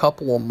like a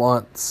couple of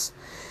months.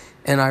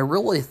 And I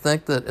really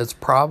think that it's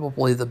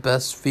probably the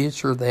best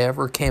feature they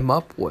ever came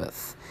up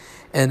with.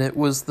 And it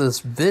was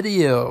this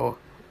video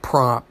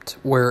prompt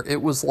where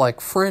it was like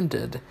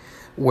Friended,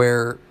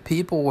 where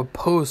people would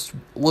post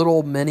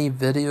little mini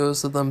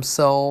videos of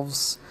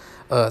themselves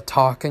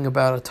talking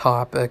about a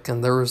topic.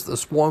 And there was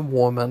this one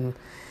woman,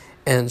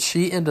 and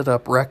she ended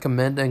up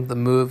recommending the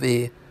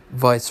movie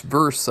Vice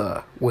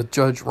Versa with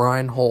Judge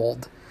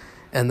Reinhold.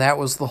 And that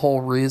was the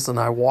whole reason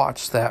I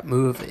watched that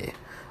movie.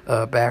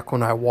 Back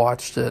when I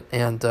watched it,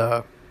 and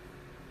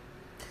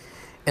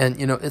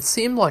it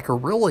seemed like a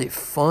really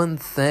fun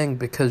thing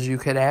because you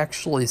could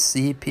actually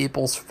see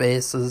people's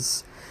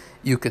faces,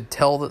 you could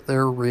tell that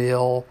they're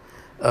real,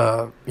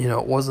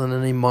 it wasn't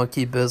any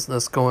monkey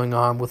business going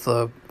on with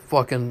a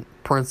fucking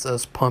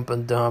princess pump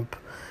and dump,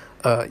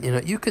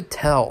 you could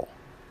tell,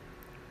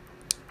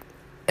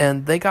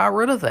 and they got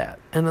rid of that,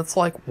 and it's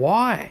like,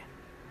 why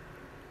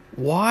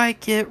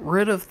get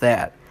rid of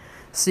that?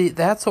 See,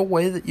 that's a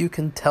way that you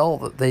can tell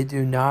that they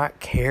do not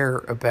care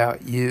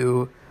about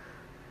you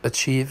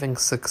achieving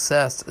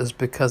success, is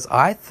because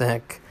I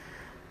think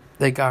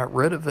they got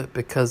rid of it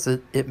because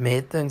it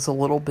made things a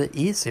little bit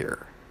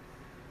easier.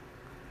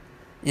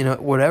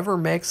 Whatever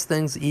makes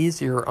things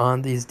easier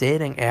on these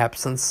dating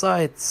apps and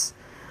sites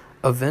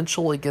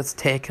eventually gets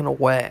taken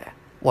away.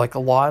 Like a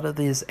lot of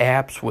these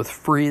apps with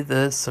free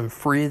this and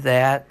free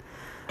that,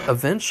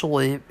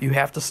 eventually you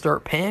have to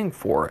start paying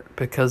for it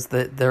because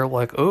they're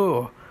like,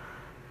 oh,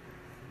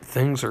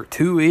 things are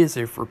too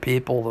easy for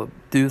people to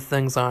do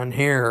things on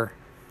here.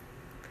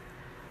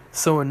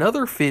 So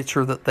another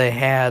feature that they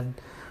had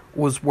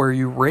was where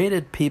you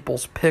rated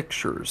people's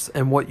pictures.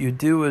 And what you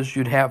do is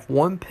you'd have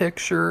one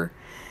picture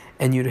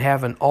and you'd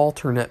have an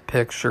alternate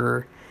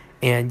picture,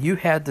 and you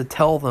had to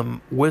tell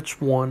them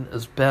which one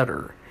is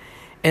better.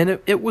 And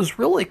it was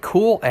really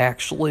cool,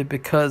 actually,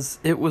 because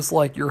it was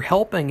like you're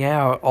helping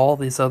out all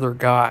these other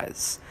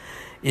guys.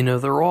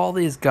 There are all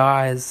these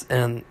guys,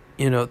 and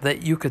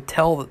that you could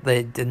tell that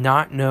they did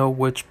not know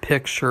which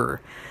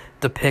picture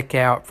to pick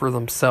out for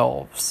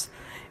themselves.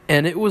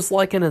 And it was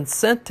like an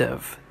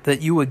incentive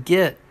that you would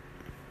get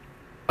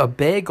a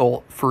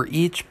bagel for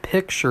each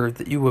picture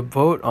that you would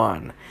vote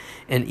on.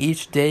 And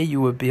each day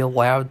you would be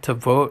allowed to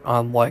vote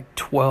on like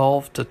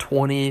 12 to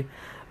 20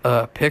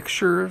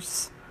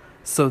 pictures.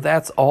 So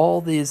that's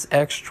all these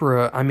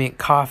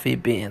coffee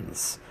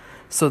beans.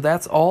 So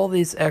that's all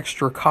these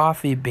extra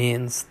coffee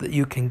beans that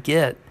you can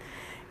get.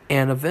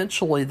 And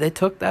eventually they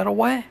took that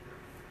away.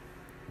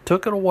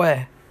 Took it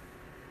away.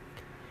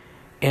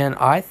 And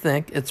I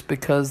think it's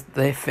because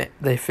they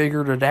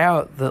figured it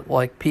out that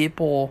like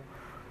people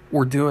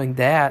were doing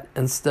that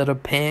instead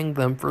of paying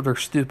them for their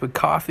stupid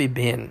coffee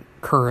bean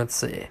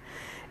currency.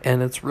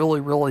 And it's really,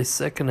 really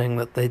sickening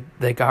that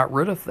they got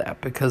rid of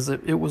that because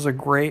it was a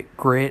great,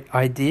 great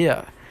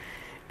idea.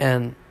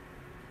 And,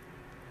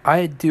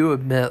 I do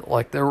admit,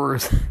 like, there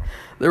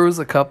was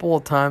a couple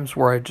of times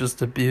where I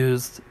just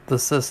abused the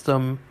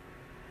system.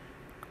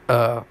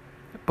 But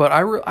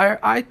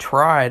I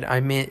tried. I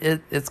mean,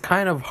 it's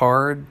kind of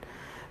hard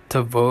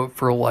to vote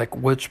for, like,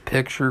 which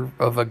picture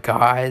of a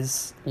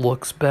guy's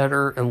looks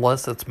better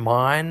unless it's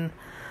mine.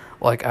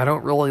 Like, I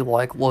don't really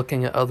like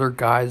looking at other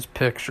guys'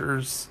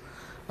 pictures.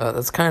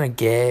 That's kind of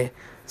gay.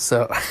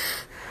 So,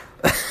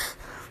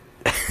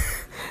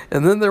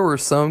 and then there were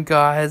some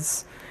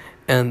guys,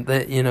 and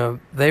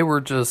they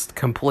were just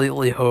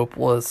completely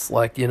hopeless.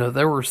 Like,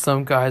 there were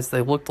some guys,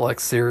 they looked like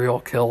serial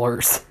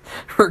killers,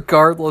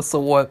 regardless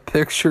of what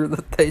picture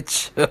that they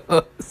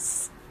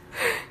chose.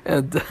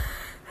 And,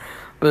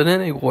 but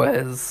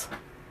anyways,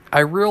 I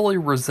really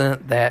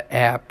resent that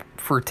app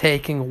for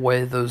taking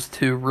away those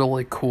two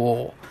really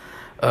cool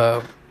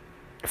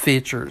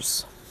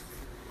features.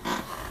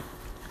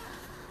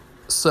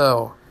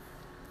 So,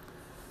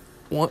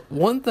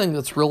 one thing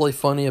that's really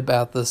funny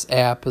about this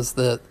app is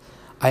that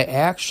I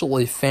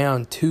actually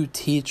found two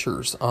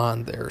teachers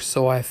on there.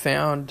 So I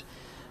found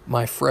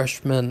my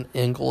freshman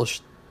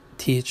English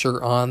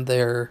teacher on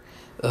there,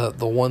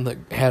 the one that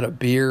had a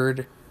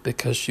beard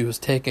because she was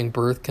taking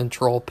birth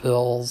control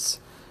pills,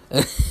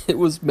 and it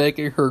was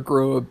making her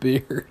grow a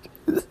beard.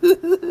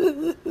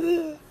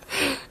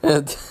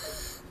 and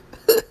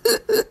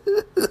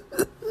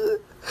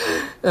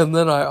and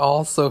then I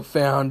also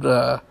found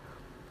a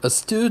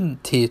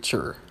student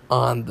teacher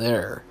on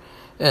there.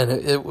 And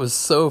it was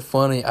so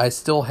funny. I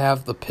still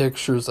have the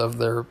pictures of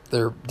their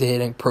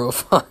dating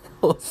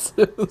profiles.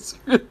 It was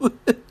really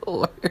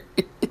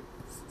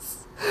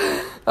hilarious.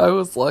 I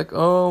was like,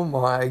 oh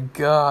my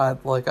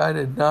god. Like, I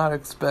did not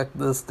expect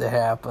this to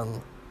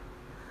happen.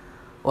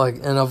 Like,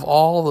 and of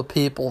all the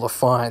people to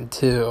find,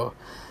 too,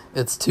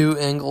 it's two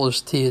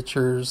English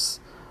teachers.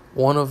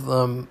 One of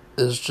them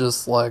is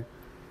just like,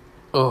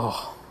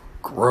 ugh,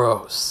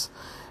 gross.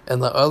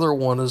 And the other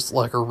one is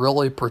like a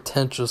really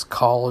pretentious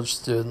college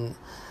student.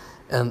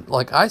 And,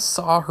 like, I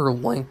saw her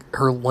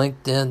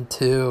LinkedIn,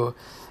 too,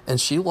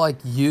 and she, like,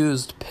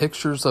 used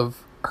pictures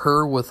of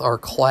her with our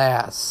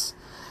class.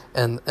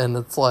 And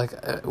it's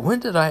like,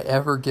 when did I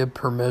ever give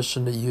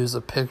permission to use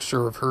a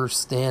picture of her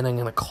standing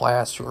in a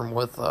classroom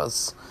with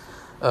us?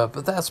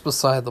 But that's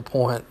beside the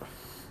point.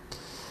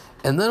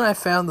 And then I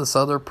found this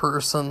other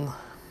person.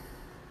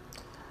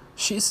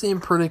 She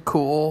seemed pretty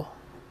cool.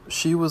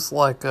 She was,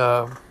 like,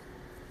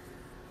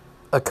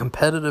 a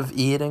competitive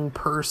eating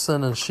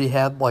person, and she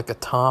had like a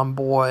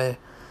tomboy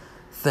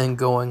thing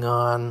going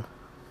on.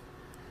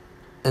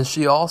 And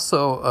she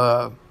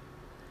also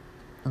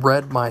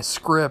read my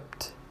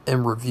script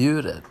and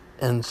reviewed it,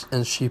 and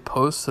she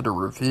posted a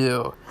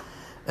review.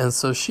 And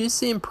so she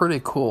seemed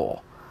pretty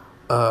cool.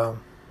 But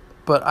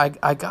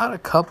I got a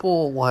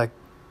couple like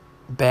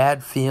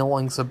bad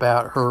feelings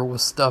about her with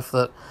stuff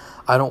that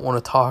I don't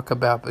want to talk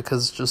about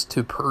because it's just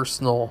too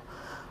personal.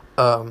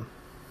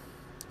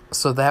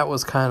 So that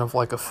was kind of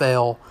like a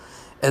fail.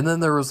 And then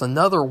there was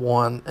another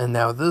one, and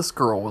now this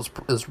girl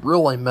is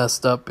really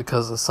messed up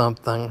because of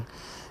something,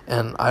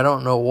 and I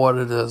don't know what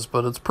it is,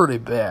 but it's pretty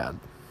bad.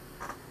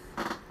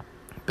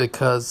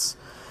 Because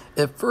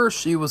at first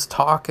she was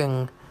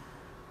talking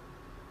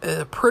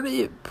a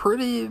pretty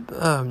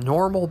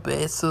normal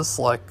basis,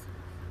 like,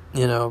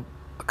 a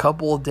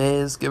couple of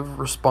days, give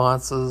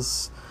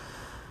responses,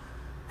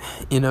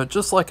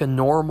 just like a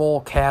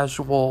normal,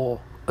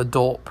 casual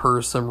adult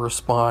person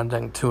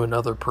responding to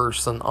another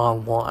person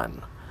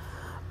online.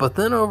 But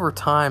then over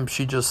time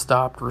she just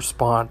stopped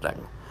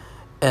responding,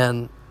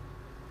 and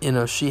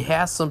she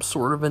has some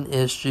sort of an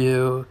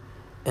issue,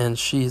 and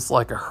she's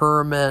like a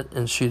hermit,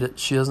 and she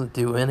doesn't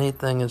do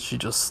anything, and she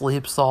just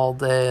sleeps all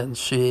day, and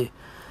she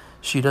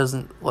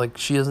doesn't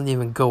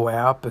even go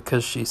out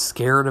because she's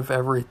scared of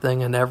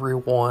everything and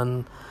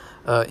everyone.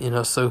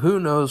 So who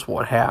knows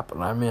what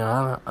happened? I mean,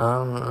 I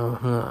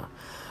don't know.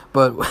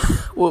 But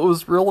what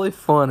was really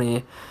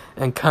funny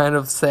and kind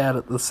of sad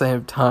at the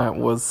same time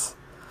was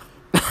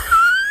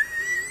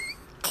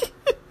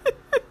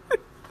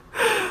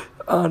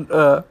on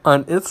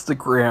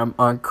Instagram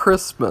on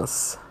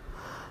Christmas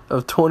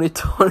of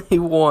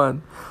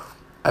 2021,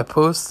 I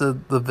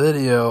posted the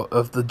video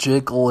of the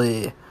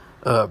jiggly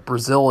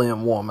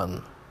Brazilian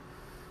woman,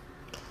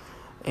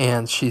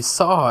 and she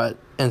saw it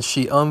and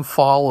she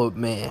unfollowed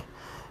me.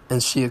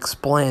 And she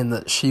explained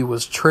that she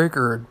was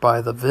triggered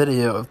by the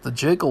video of the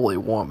jiggly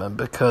woman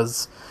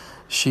because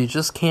she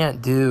just can't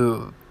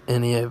do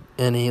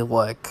any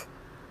like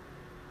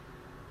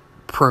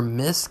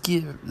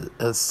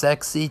promiscuous,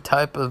 sexy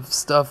type of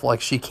stuff. Like,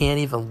 she can't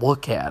even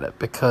look at it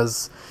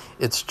because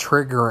it's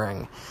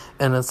triggering.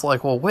 And it's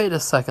like, well, wait a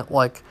second.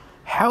 Like,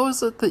 how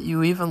is it that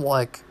you even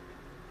like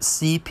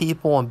see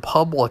people in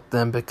public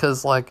then?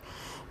 Because like,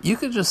 you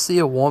could just see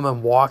a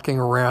woman walking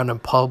around in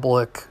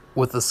public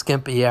with a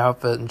skimpy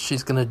outfit, and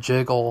she's gonna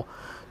jiggle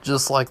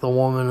just like the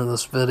woman in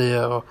this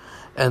video,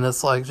 and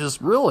it's like just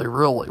really,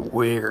 really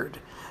weird.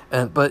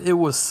 But it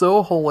was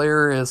so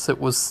hilarious. It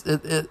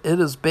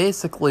is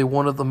basically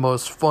one of the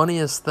most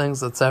funniest things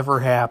that's ever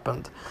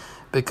happened,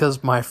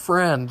 because my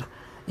friend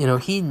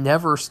he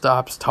never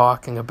stops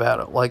talking about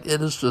it. Like,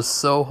 it is just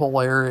so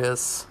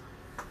hilarious.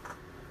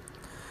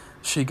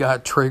 She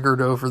got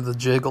triggered over the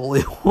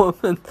jiggly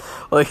woman.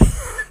 Like,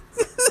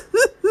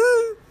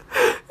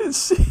 and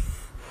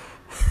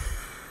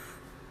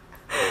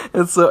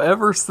and so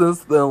ever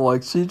since then,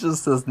 like, she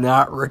just has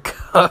not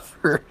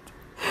recovered.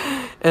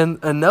 And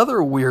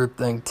another weird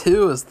thing,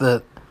 too, is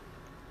that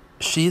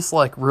she's,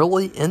 like,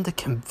 really into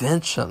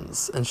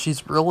conventions, and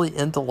she's really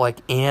into, like,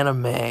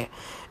 anime,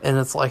 and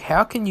it's like,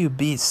 how can you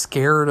be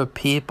scared of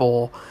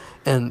people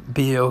and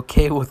be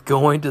okay with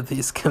going to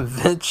these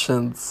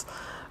conventions?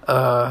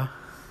 I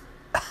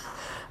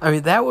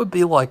mean, that would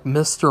be like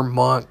Mr.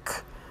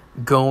 Monk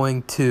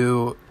going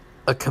to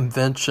a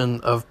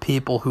convention of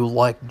people who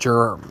like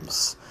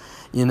germs,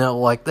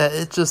 like that.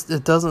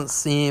 It doesn't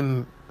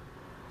seem,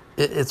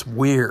 it's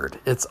weird,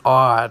 it's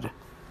odd.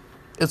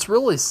 It's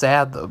really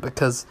sad, though,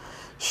 because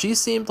she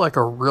seemed like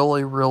a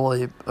really,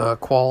 really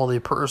quality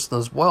person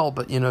as well,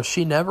 but,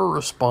 she never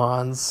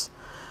responds.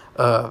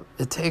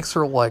 It takes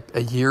her, like,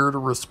 a year to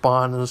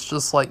respond, and it's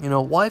just like,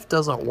 life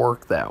doesn't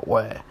work that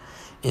way.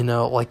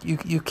 Like,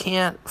 you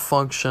can't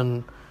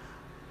function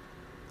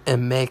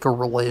and make a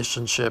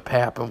relationship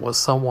happen with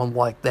someone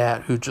like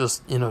that who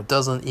just,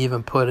 doesn't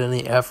even put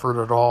any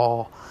effort at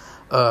all,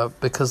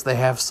 because they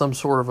have some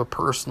sort of a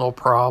personal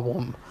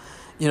problem.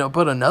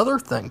 But another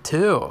thing,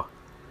 too,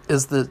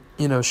 is that,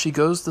 she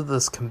goes to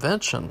this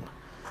convention,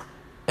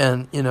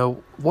 and,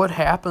 what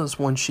happens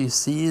when she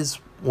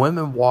sees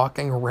women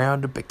walking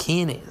around in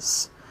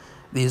bikinis?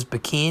 These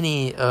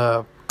bikini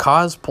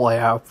cosplay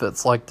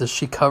outfits, like, does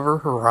she cover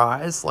her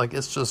eyes? Like,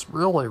 it's just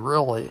really,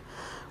 really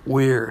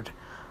weird.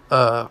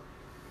 And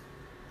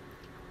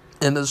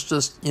it's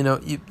just,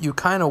 you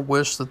kind of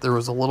wish that there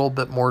was a little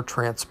bit more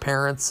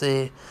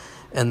transparency,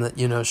 and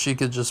that, she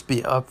could just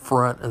be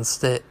upfront and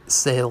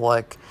say,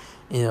 like,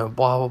 blah,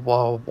 blah,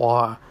 blah,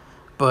 blah.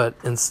 But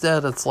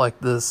instead, it's like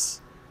this,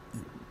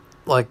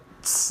 like,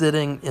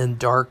 sitting in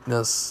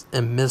darkness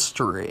and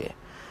mystery.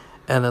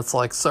 And it's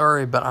like,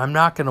 sorry, but I'm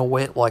not going to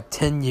wait, like,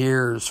 10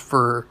 years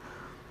for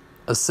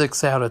a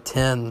 6 out of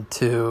 10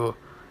 to,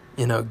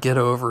 get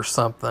over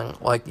something.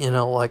 Like,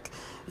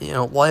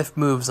 life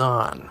moves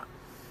on.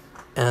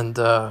 And,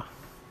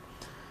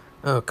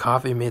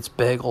 Coffee Meets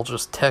Bagel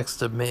just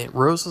texted me.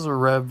 Roses are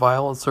red,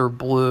 violets are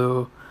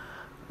blue.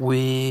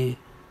 We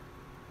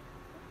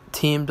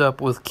teamed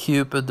up with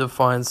Cupid to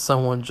find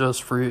someone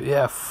just for you.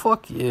 Yeah,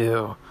 fuck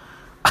you.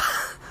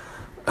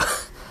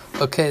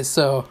 Okay,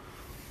 so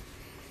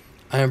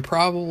I am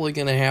probably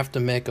going to have to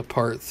make a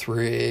part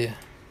 3,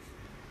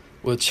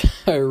 which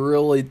I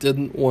really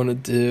didn't want to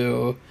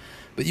do.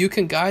 But you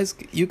guys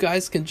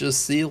can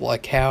just see,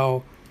 like,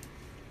 how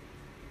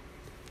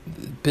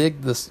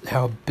big this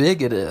topic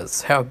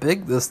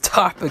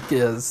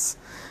is.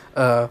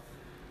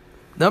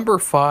 Number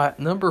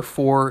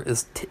 4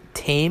 is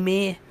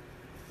Taimi,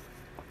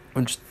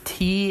 which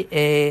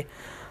Taimi,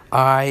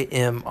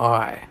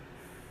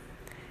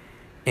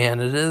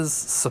 and it is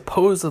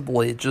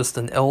supposedly just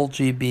an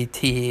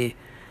LGBT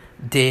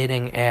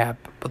dating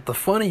app. But the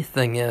funny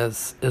thing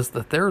is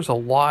that there's a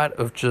lot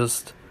of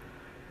just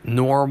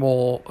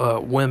normal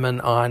women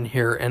on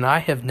here, and I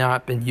have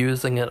not been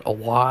using it a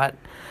lot.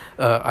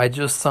 I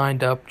just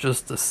signed up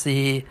just to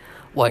see,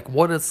 like,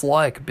 what it's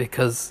like,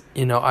 because,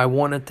 I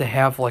wanted to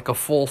have, like, a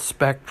full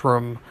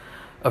spectrum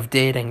of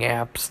dating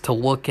apps to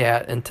look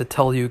at and to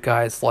tell you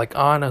guys, like,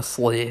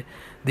 honestly,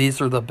 these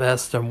are the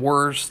best and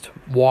worst,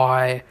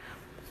 why,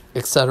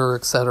 etc.,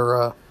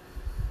 etc.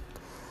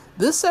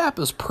 This app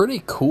is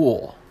pretty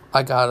cool,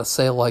 I gotta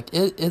say. Like,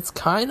 it's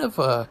kind of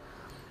a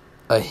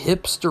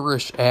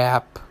hipsterish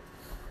app,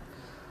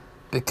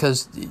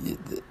 because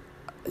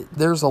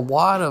there's a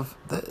lot of,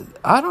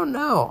 I don't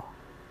know,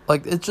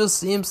 like, it just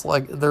seems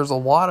like there's a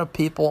lot of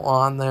people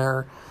on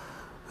there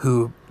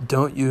who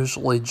don't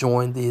usually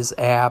join these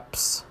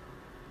apps,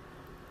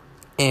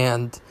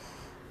 and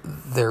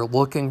they're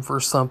looking for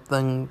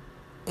something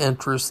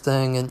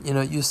interesting,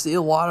 and, you see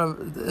a lot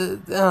of, I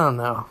don't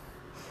know,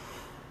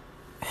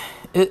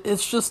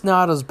 it's just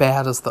not as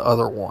bad as the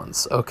other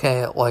ones,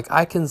 okay? Like,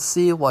 I can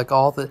see, like,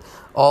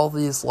 all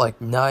these,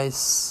 like,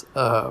 nice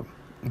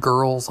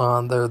girls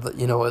on there that,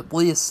 at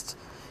least,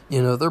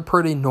 they're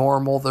pretty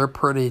normal, they're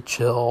pretty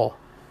chill,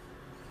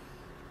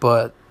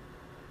 but,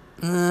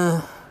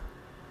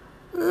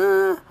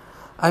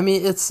 I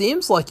mean, it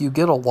seems like you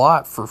get a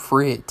lot for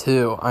free,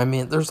 too. I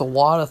mean, there's a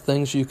lot of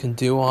things you can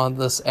do on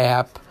this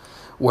app,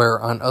 where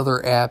on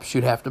other apps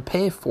you'd have to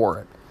pay for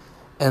it.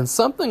 And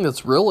something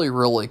that's really,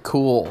 really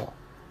cool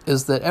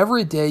is that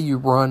every day you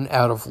run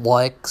out of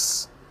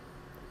likes,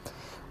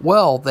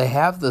 well, they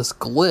have this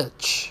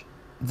glitch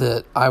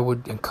that I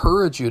would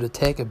encourage you to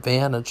take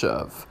advantage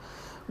of,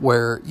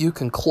 where you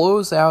can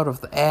close out of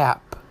the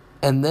app,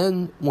 and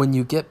then when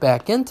you get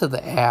back into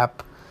the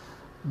app,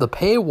 the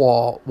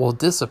paywall will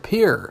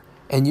disappear,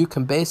 and you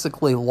can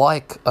basically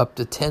like up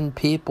to 10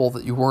 people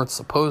that you weren't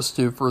supposed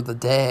to for the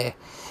day,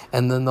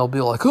 and then they'll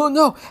be like, oh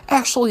no,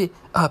 actually,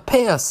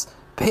 pay us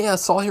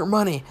all your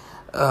money,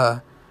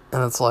 and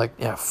it's like,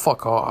 yeah,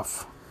 fuck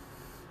off.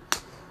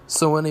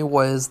 So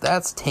anyways,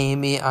 that's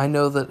Tammy. I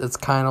know that it's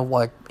kind of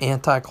like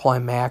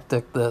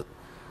anticlimactic that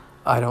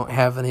I don't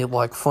have any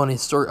like funny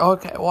story.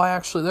 Okay, well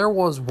actually there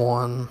was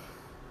one.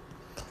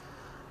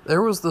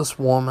 There was this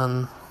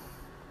woman,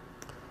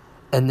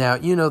 and now,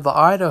 the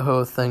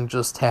Idaho thing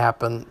just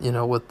happened,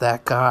 with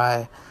that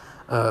guy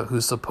who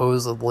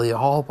supposedly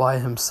all by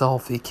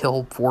himself, he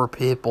killed 4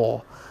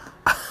 people,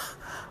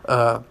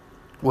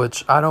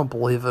 which I don't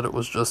believe that it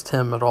was just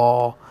him at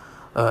all.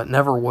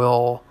 Never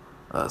will.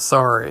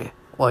 Sorry.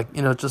 Like,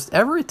 just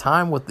every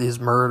time with these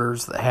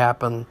murders that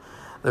happen,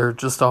 they're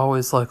just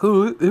always like,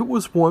 oh, it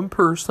was one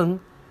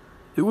person.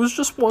 It was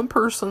just one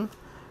person.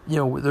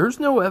 There's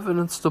no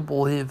evidence to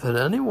believe that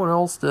anyone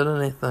else did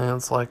anything.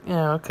 It's like,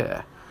 yeah,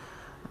 okay.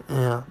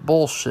 Yeah,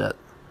 bullshit.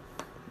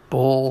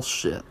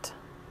 Bullshit.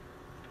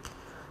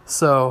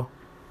 So,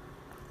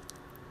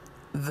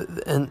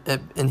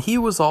 and he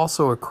was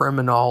also a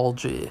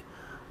criminology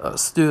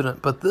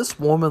student, but this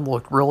woman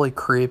looked really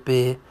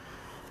creepy.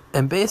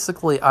 And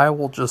basically, I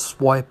will just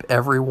swipe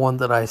everyone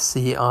that I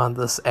see on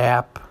this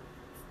app,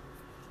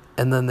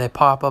 and then they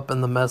pop up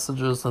in the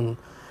messages, and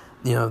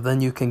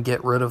then you can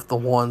get rid of the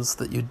ones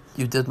that you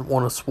didn't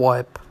want to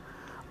swipe,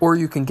 or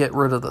you can get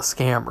rid of the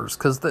scammers,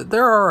 because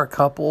there are a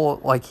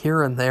couple like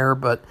here and there,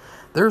 but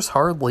there's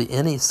hardly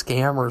any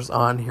scammers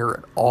on here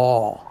at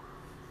all.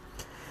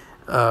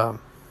 But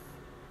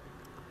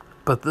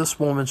this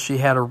woman, she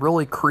had a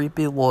really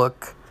creepy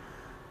look.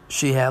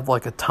 She had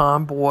like a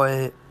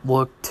tomboy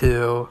look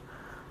too,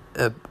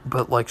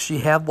 but like she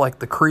had like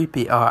the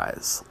creepy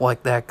eyes,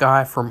 like that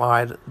guy from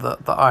the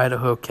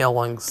Idaho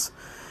killings.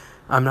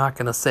 I'm not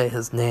going to say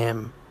his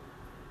name.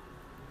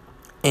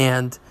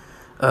 And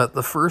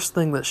the first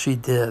thing that she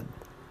did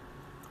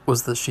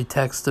was that she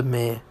texted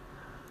me,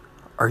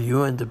 "Are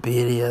you into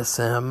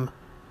BDSM?"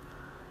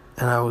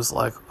 And I was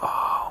like,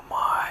 oh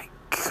my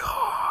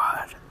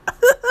God.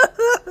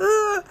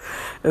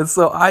 And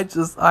so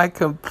I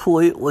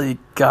completely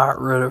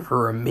got rid of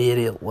her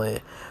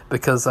immediately,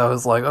 because I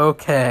was like,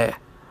 okay,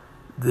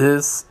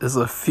 this is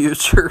a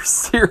future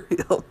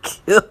serial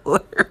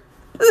killer.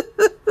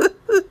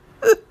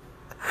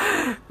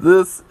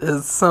 This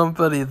is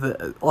somebody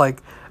that,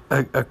 like,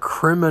 a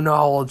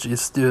criminology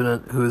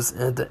student who's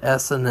into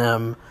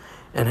S&M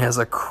and has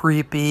a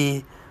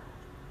creepy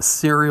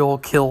serial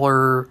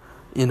killer,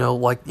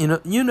 like,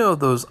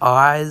 those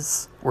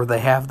eyes where they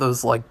have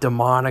those, like,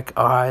 demonic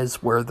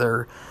eyes where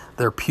their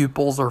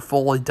pupils are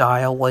fully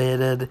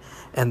dilated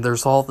and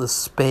there's all this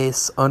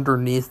space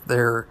underneath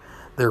their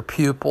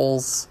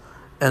pupils.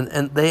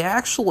 And they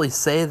actually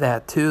say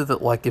that, too,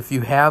 that, like, if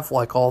you have,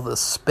 like, all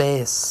this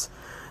space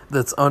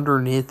that's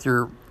underneath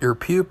your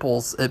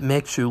pupils, it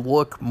makes you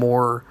look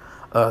more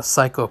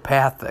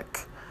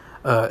psychopathic.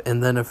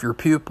 And then if your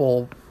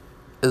pupil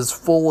is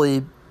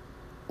fully,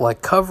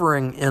 like,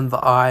 covering in the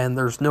eye and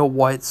there's no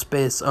white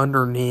space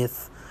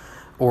underneath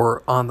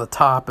or on the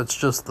top, it's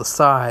just the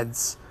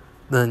sides,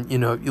 then,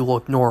 you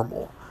look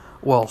normal.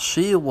 Well,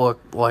 she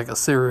looked like a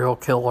serial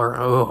killer.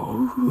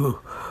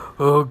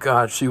 Oh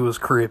God, she was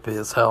creepy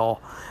as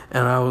hell.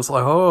 And I was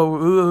like,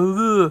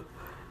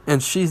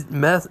 and she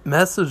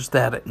messaged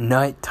that at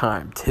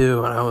nighttime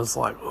too, and I was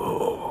like,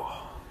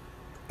 oh.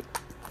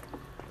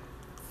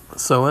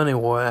 So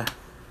anyway,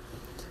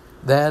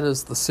 that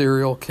is the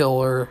serial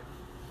killer.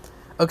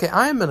 Okay,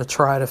 I am going to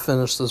try to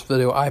finish this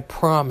video. I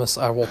promise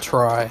I will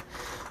try.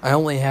 I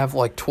only have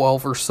like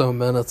 12 or so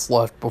minutes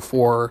left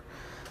before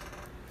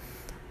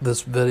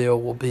this video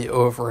will be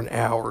over an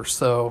hour.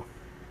 So,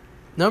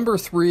 number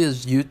 3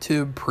 is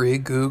YouTube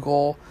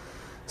pre-Google.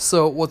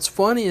 So what's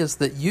funny is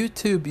that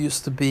YouTube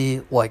used to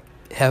be like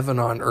heaven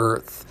on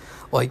earth.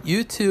 Like,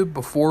 YouTube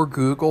before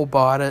Google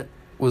bought it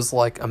was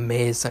like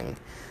amazing.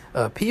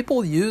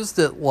 People used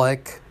it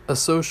like a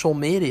social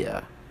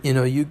media.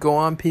 You go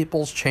on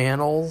people's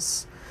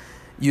channels,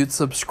 you'd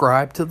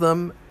subscribe to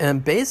them,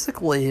 and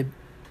basically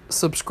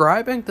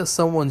subscribing to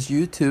someone's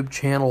YouTube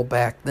channel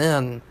back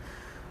then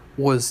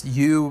was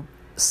you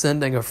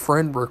sending a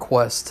friend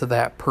request to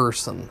that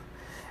person.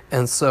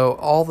 And so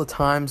all the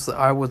times that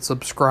I would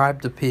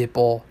subscribe to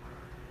people,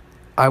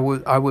 I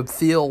would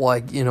feel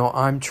like,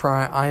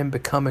 I am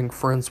becoming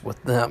friends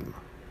with them.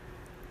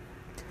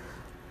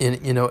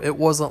 And, it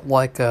wasn't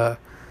like oh,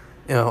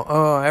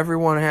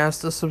 everyone has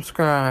to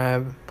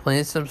subscribe.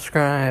 Please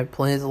subscribe.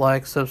 Please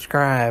like,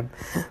 subscribe.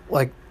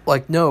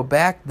 Like no,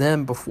 back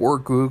then before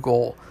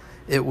Google,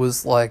 it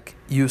was like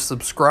you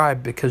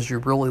subscribe because you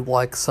really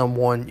like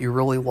someone, you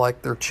really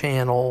like their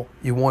channel,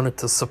 you wanted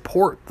to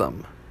support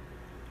them.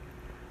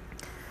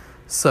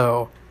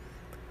 So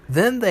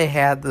then they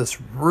had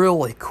this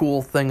really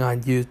cool thing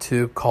on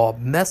YouTube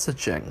called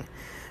messaging,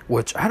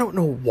 which I don't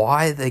know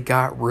why they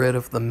got rid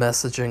of the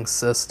messaging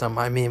system.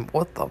 I mean,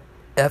 what the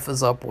F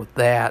is up with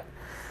that?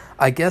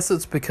 I guess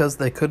it's because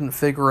they couldn't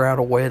figure out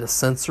a way to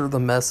censor the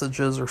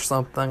messages or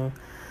something.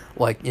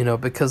 Like,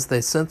 because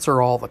they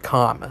censor all the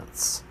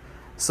comments.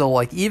 So,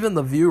 like, even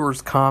the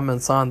viewers'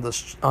 comments on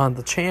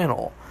the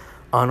channel,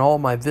 on all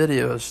my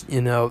videos,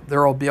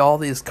 there'll be all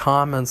these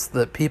comments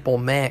that people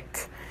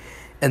make.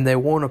 and they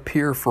won't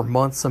appear for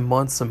months and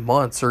months and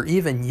months, or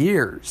even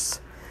years.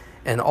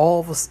 And all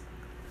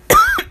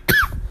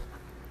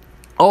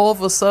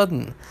of a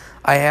sudden,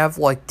 I have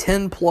like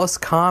 10 plus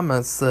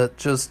comments that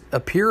just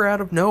appear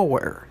out of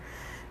nowhere.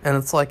 And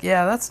it's like,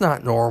 yeah, that's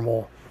not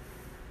normal.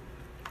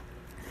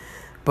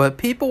 But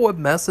people would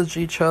message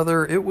each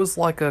other. It was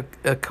like a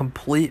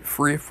complete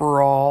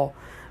free-for-all.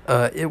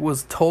 It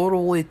was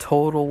totally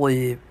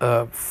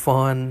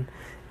fun.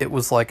 It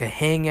was like a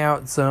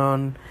hangout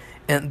zone.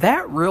 And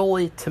that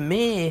really, to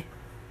me,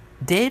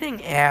 dating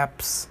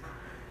apps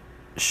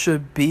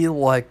should be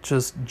like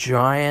just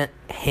giant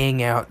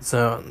hangout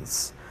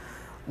zones.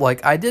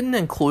 Like, I didn't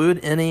include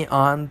any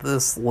on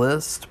this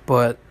list,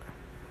 but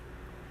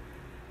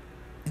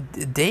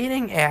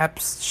dating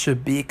apps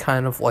should be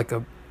kind of like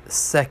a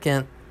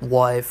Second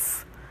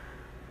Life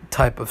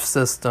type of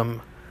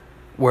system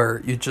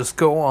where you just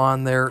go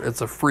on there,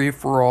 it's a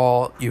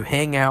free-for-all, you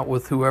hang out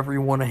with whoever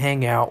you want to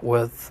hang out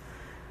with,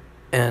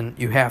 and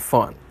you have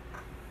fun.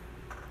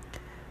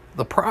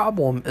 The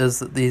problem is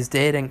that these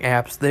dating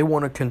apps, they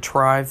want to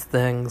contrive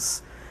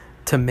things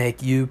to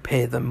make you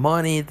pay them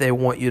money, they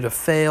want you to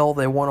fail,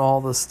 they want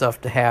all this stuff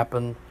to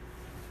happen.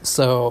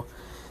 So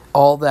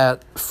all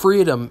that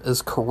freedom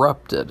is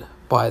corrupted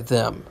by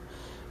them.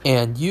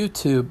 And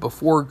YouTube,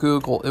 before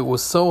Google, it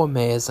was so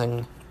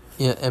amazing.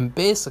 And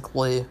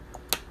basically,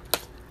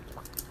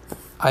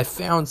 I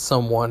found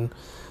someone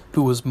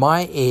who was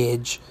my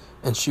age,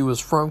 and she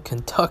was from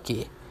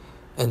Kentucky.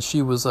 And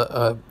she was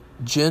a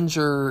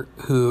ginger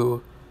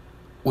who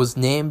was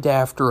named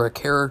after a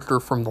character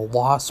from The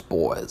Lost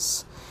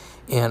Boys.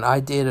 And I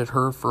dated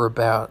her for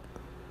about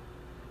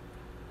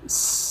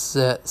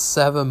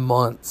 7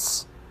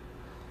 months.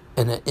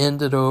 And it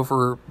ended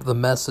over the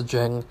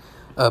messaging.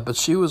 But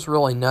she was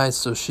really nice,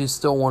 so she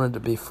still wanted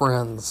to be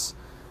friends.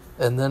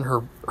 And then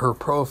her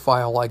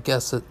profile, I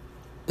guess it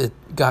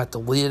got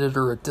deleted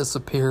or it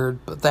disappeared.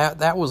 But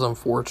that was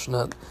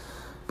unfortunate.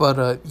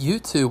 But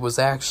YouTube was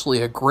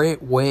actually a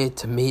great way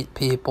to meet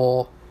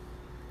people.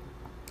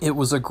 It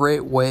was a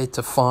great way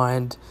to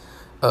find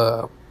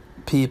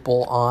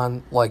people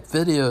on, like,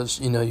 videos.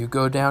 You know, you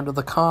go down to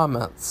the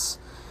comments.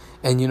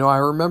 And, you know, I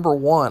remember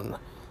one.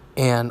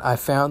 And I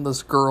found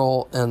this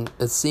girl, and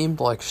it seemed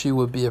like she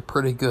would be a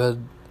pretty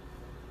good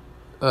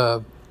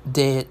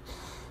date.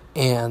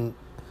 And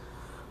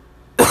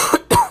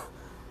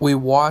we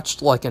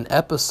watched, like, an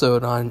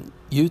episode on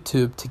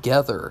YouTube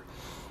together.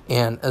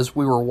 And as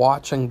we were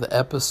watching the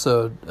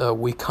episode,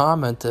 we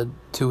commented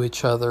to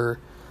each other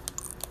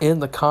in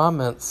the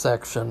comment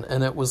section.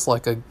 And it was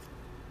like a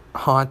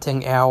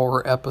haunting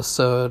hour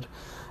episode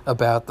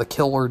about the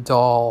killer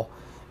doll.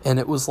 And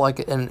it was like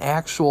an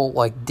actual,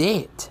 like,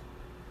 date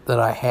that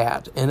I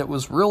had. And it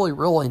was really,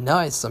 really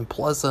nice and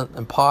pleasant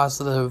and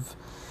positive.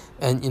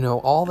 And, you know,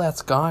 all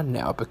that's gone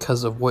now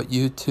because of what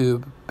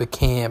YouTube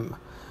became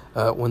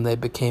when they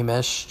became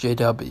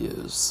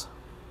SJWs.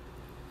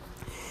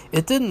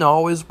 It didn't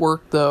always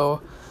work,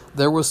 though.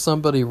 There was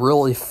somebody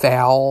really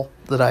foul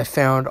that I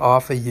found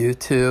off of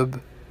YouTube.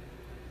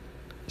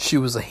 She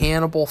was a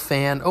Hannibal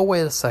fan. Oh,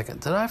 wait a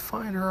second. Did I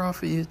find her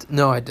off of YouTube?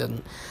 No, I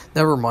didn't.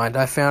 Never mind.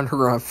 I found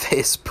her on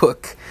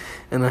Facebook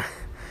in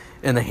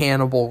a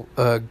Hannibal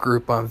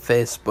group on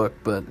Facebook.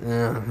 But,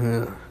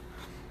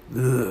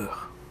 ugh.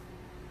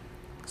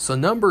 So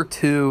number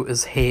 2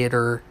 is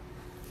Hater.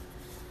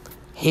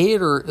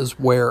 Hater is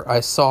where I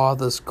saw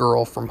this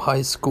girl from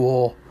high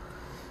school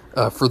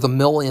for the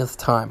millionth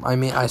time. I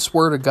mean, I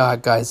swear to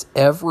God, guys,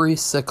 every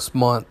 6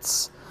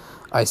 months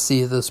I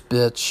see this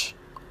bitch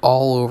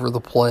all over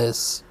the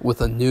place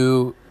with a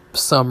new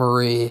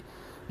summary,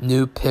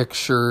 new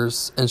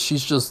pictures, and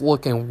she's just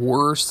looking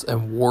worse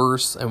and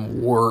worse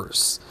and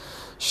worse.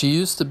 She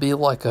used to be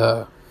like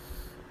a,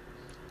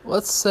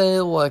 let's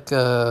say like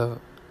a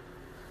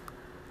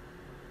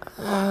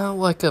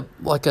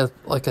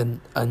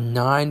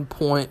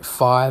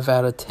 9.5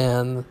 out of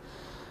 10.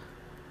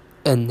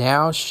 And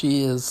now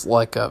she is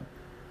like a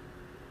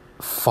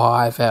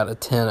 5 out of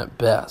 10 at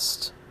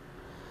best.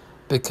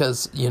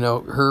 Because, you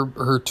know,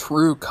 her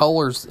true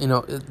colors, you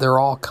know, they're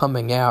all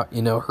coming out,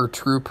 you know, her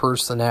true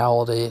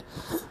personality.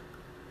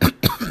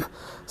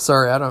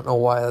 Sorry, I don't know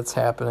why that's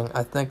happening.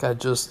 I think I'm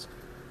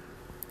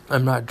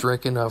not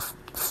drinking enough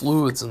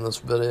fluids in this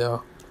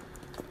video.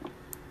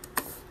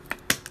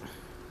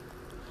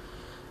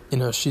 You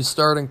know, she's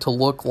starting to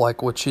look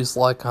like what she's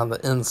like on the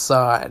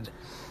inside.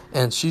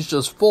 And she's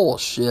just full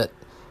of shit.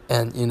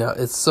 And, you know,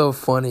 it's so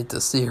funny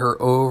to see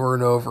her over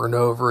and over and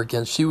over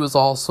again. She was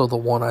also the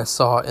one I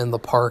saw in the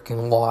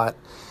parking lot.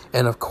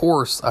 And, of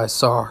course, I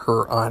saw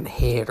her on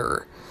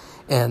Hater.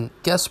 And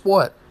guess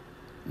what?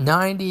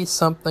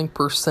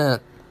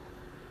 90-something%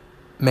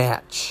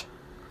 match.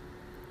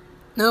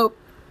 Nope.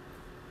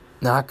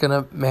 Not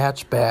gonna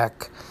match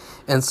back.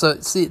 And so,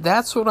 see,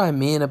 that's what I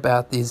mean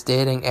about these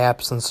dating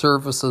apps and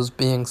services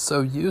being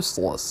so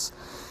useless.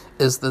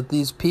 Is that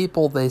these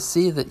people, they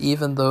see that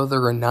even though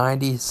they're a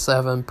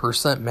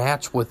 97%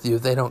 match with you,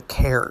 they don't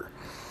care.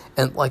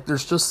 And, like,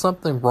 there's just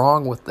something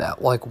wrong with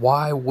that. Like,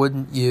 why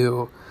wouldn't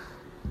you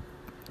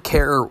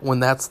care when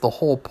that's the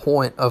whole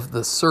point of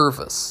the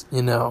service,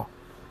 you know.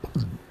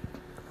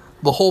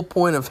 The whole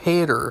point of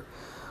Hater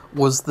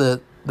was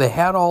that they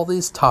had all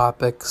these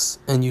topics,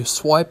 and you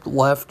swiped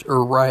left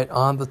or right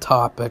on the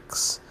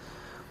topics,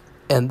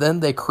 and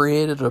then they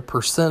created a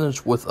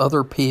percentage with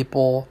other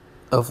people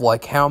of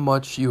like how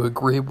much you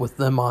agreed with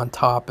them on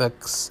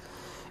topics,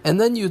 and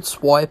then you'd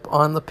swipe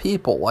on the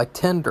people like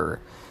Tinder,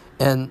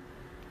 and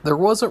there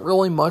wasn't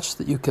really much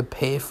that you could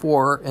pay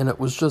for, and it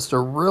was just a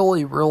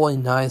really, really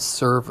nice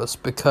service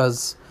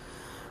because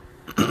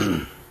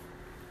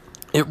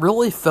it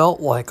really felt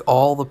like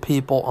all the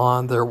people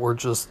on there were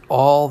just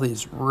all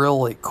these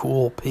really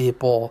cool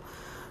people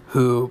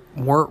who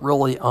weren't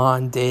really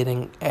on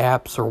dating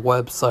apps or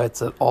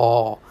websites at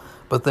all,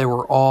 but they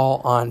were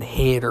all on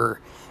Hater.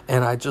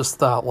 And I just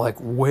thought, like,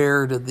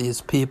 where did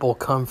these people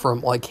come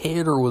from? Like,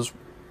 Hater was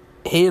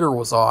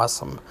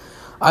awesome.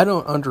 I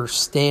don't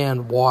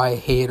understand why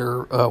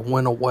Hater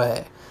went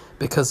away,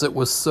 because it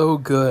was so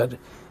good,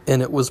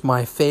 and it was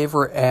my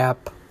favorite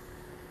app.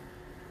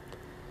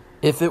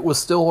 If it was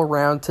still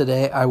around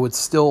today, I would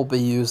still be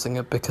using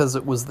it because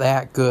it was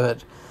that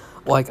good.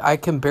 Like, I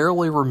can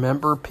barely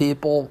remember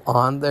people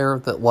on there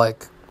that,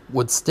 like,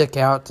 would stick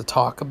out to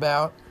talk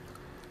about.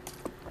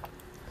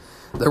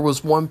 There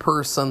was one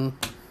person,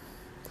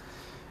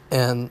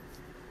 and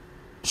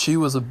she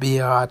was a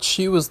biatch.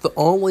 She was the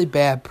only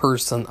bad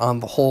person on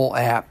the whole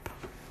app.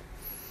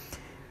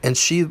 And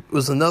she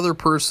was another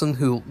person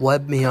who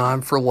led me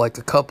on for, like,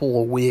 a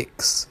couple of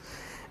weeks.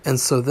 And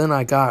so then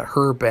I got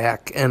her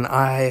back, and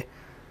I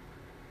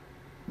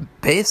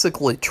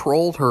basically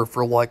trolled her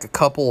for like a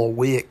couple of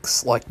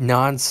weeks, like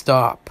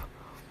nonstop,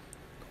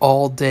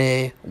 all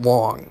day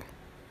long.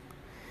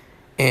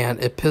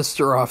 And it pissed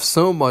her off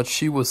so much.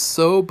 She was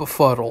so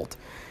befuddled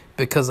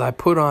because I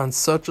put on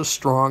such a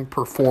strong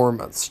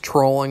performance,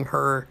 trolling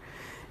her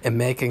and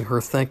making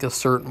her think a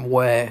certain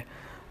way.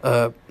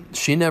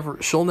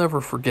 She'll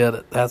never forget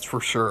it, that's for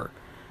sure.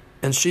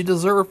 And she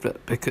deserved it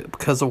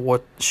because of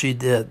what she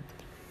did.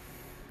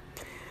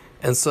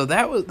 And so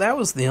that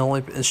was the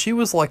only, and she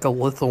was like a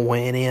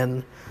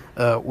Lithuanian,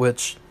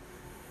 which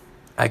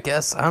I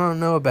guess, I don't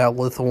know about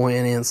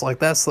Lithuanians, like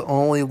that's the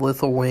only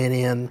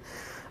Lithuanian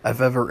I've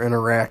ever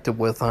interacted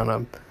with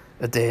on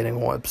a dating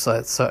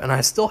website. So, and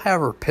I still have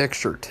her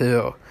picture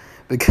too,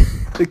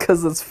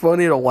 because it's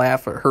funny to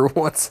laugh at her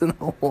once in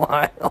a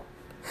while.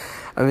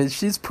 I mean,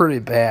 she's pretty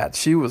bad.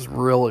 She was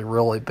really,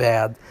 really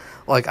bad.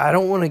 Like, I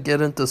don't want to get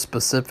into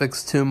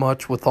specifics too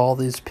much with all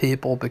these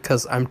people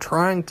because I'm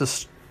trying to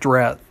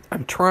stress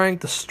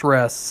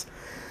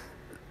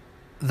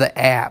the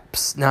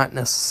apps, not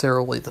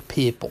necessarily the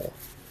people.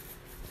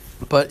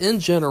 But in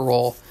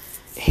general,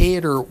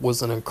 Hater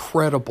was an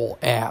incredible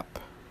app.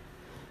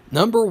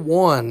 Number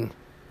one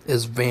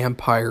is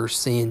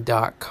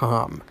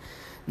vampirescene.com.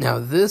 Now,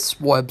 this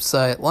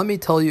website, let me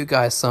tell you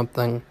guys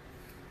something.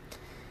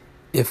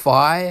 If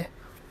I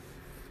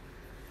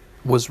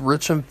was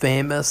rich and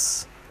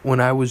famous when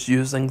I was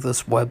using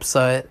this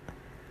website,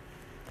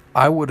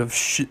 I would have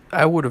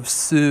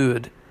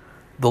sued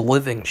the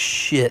living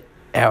shit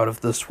out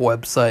of this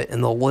website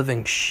and the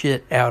living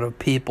shit out of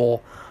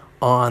people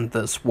on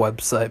this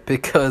website,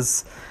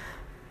 because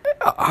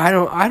I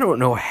don't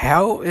know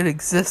how it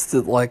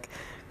existed. Like,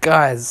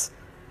 guys,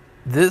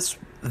 this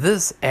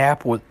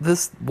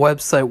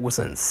website was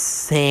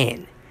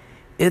insane.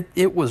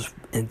 It was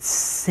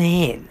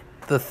insane,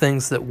 the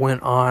things that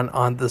went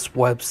on this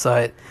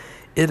website.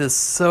 It is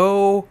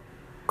so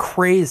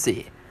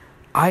crazy.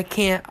 I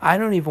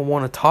don't even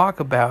want to talk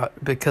about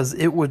it, because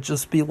it would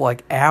just be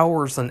like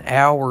hours and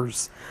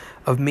hours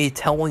of me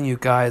telling you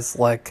guys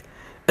like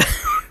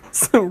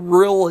some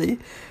really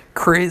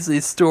crazy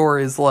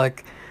stories.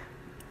 Like,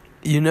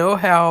 you know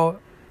how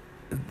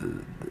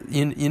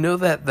you know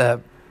that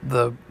the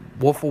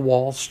Wolf of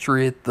Wall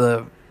Street,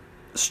 the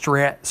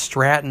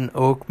Stratton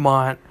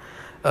Oakmont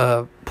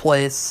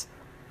place,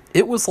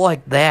 it was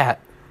like that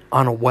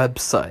on a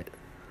website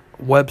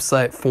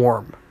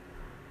form,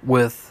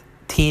 with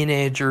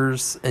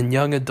teenagers and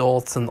young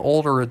adults and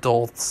older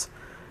adults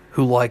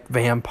who like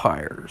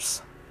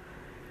vampires.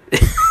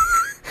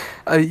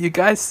 You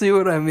guys see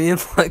what I mean?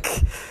 Like,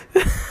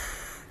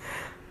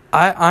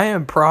 I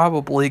am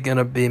probably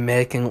gonna be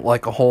making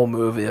like a whole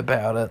movie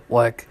about it,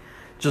 like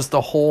just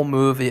a whole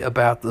movie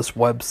about this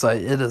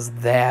website. It is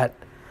that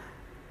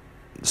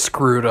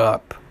screwed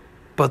up.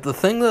 But the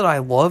thing that I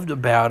loved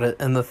about it,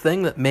 and the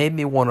thing that made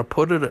me want to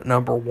put it at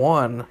number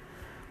one,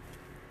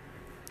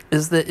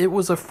 is that it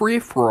was a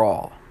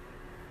free-for-all.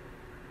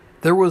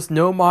 There was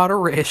no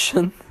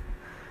moderation.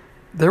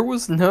 There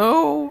was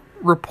no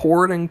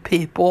reporting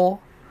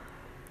people.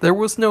 There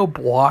was no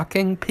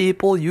blocking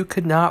people. You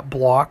could not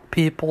block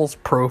people's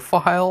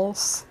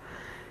profiles.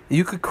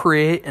 You could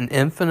create an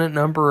infinite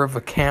number of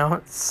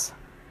accounts.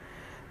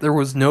 There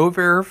was no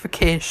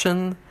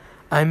verification.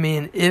 I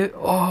mean, it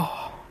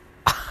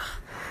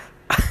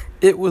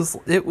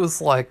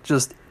was like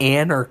just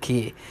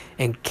anarchy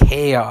and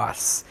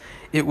chaos.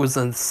 It was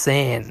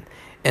insane.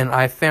 And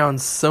I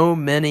found so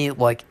many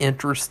like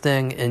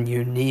interesting and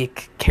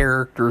unique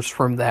characters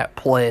from that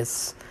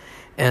place,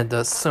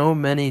 and so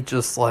many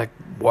just like,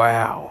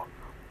 wow,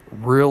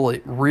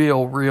 really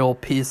real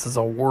pieces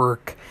of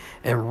work,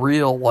 and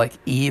real like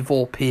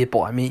evil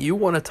people. I mean, you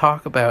want to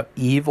talk about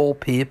evil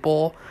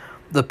people?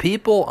 The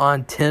people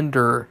on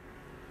Tinder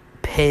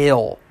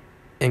pale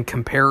in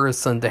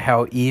comparison to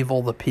how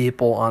evil the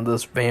people on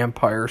this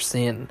Vampire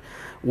Scene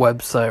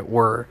website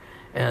were.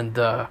 And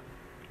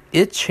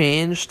it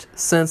changed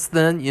since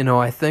then. You know,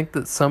 I think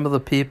that some of the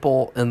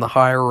people in the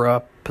higher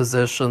up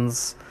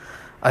positions,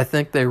 I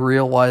think they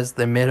realized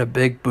they made a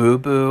big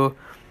boo-boo,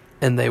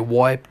 and they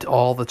wiped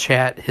all the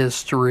chat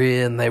history,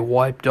 and they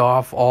wiped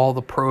off all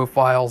the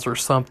profiles or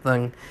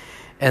something,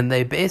 and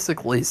they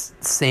basically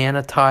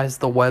sanitized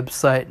the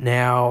website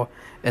now,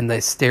 and they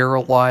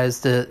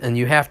sterilized it, and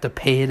you have to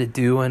pay to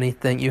do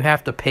anything. You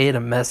have to pay to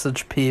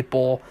message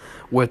people,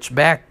 which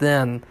back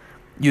then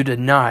you did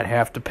not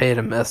have to pay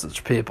to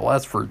message people.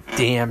 That's for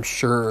damn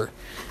sure.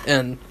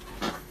 And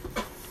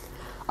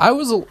I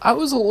was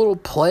a little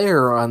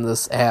player on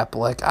this app.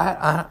 Like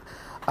I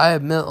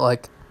admit,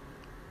 like,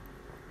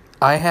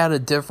 I had a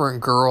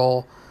different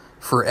girl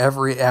for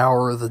every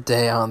hour of the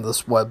day on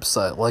this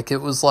website. Like, it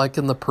was like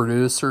in the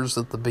producers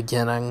at the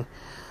beginning,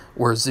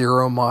 where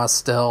Zero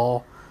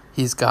Mostel,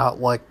 he's got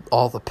like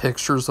all the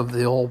pictures of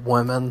the old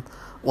women.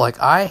 Like,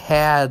 I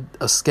had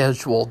a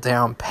schedule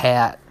down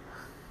pat.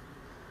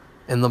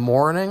 In the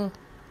morning,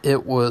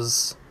 it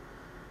was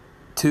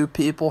 2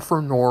 people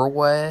from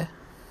Norway,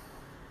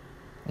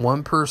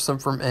 1 person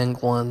from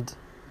England.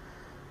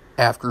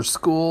 After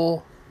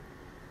school,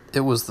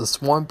 it was this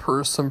 1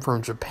 person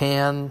from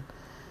Japan,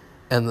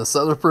 and this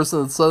other person,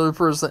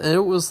 and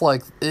it was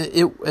like,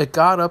 it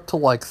got up to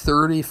like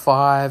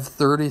 35,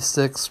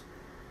 36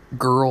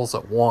 girls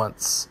at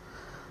once.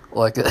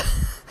 Like,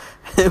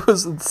 it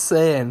was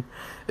insane.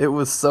 It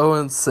was so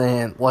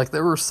insane. Like,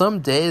 there were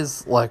some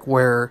days, like,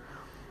 where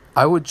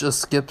I would just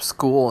skip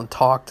school and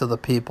talk to the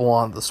people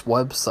on this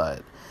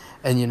website.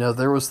 And, you know,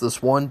 there was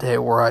this one day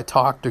where I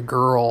talked a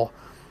girl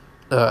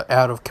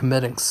out of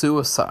committing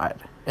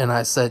suicide. And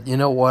I said, you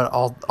know what,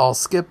 I'll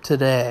skip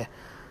today.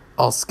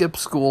 I'll skip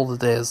school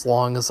today as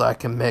long as I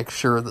can make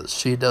sure that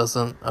she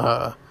doesn't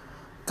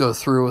go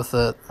through with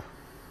it.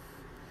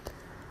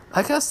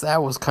 I guess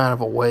that was kind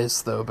of a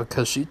waste, though,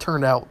 because she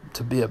turned out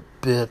to be a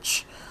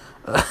bitch.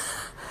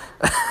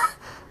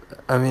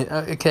 I mean,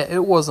 okay,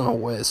 it wasn't a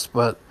waste,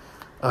 but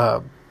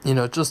you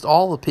know, just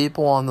all the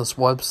people on this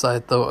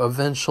website, though,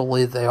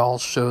 eventually they all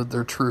showed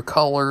their true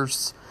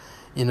colors.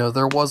 You know,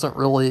 there wasn't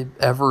really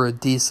ever a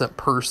decent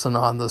person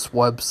on this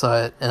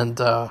website, and,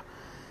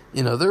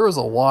 you know, there was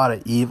a lot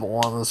of evil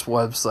on this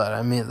website.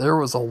 I mean, there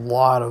was a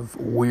lot of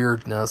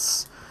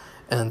weirdness,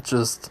 and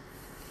just,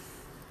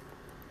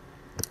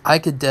 I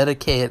could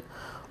dedicate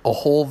a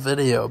whole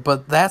video,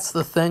 but that's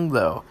the thing,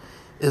 though,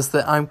 is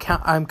that I'm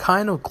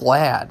kind of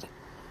glad,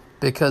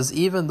 because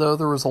even though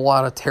there was a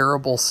lot of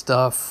terrible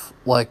stuff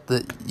like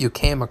that you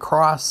came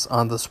across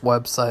on this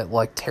website,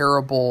 like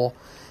terrible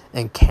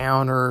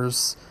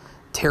encounters,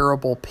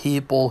 terrible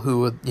people who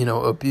would, you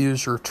know,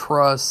 abuse your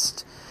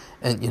trust,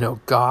 and, you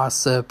know,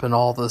 gossip and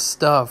all this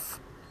stuff,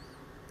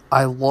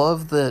 I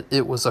love that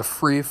it was a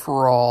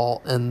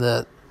free-for-all, and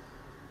that,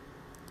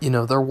 you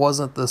know, there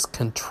wasn't this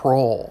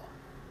control.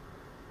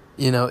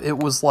 You know, it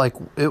was like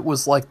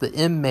the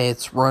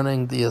inmates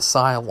running the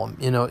asylum.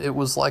 You know, it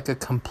was like a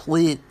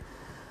complete...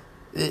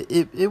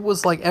 It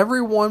was like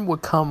everyone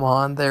would come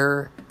on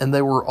there, and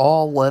they were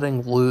all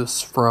letting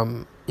loose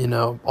from, you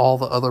know, all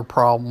the other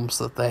problems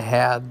that they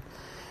had.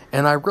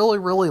 And I really,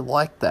 really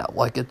liked that.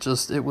 Like, it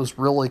was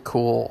really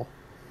cool.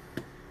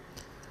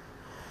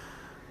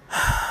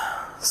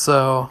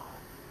 So,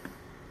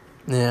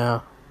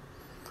 yeah.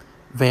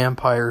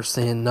 Vampire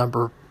Scene,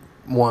 number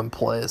 1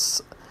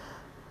 place.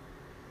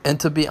 And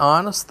to be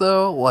honest,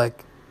 though,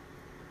 like,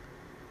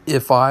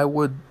 if I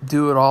would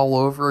do it all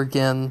over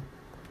again,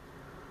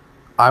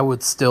 I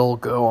would still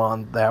go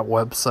on that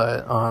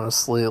website,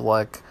 honestly.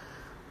 Like,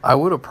 I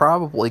would have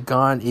probably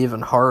gone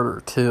even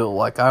harder, too.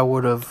 Like, I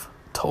would have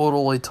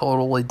totally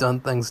done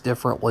things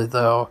differently,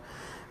 though.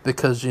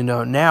 Because, you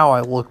know, now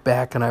I look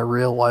back and I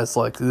realize,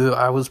 like,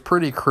 I was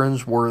pretty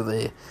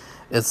cringeworthy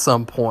at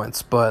some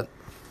points. But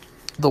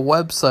the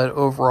website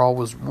overall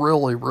was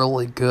really,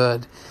 really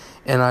good.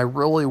 And I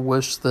really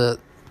wish that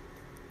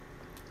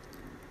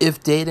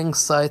if dating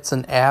sites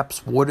and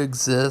apps would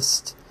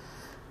exist,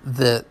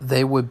 that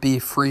they would be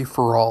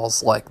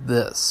free-for-alls like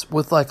this,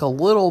 with like a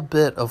little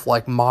bit of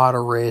like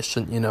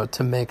moderation, you know,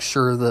 to make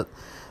sure that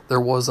there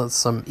wasn't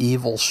some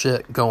evil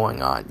shit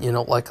going on, you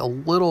know, like a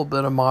little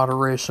bit of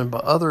moderation.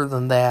 But other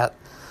than that,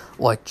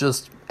 like,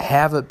 just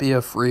have it be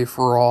a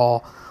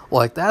free-for-all.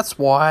 Like, that's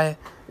why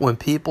when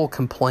people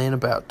complain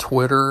about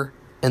Twitter,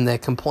 and they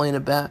complain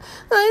about,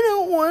 I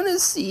don't want to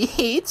see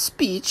hate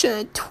speech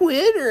on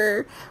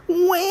Twitter,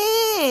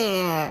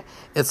 wah,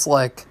 it's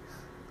like,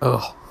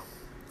 ugh.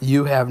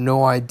 You have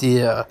no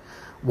idea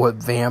what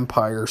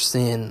Vampire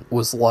Scene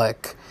was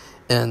like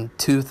in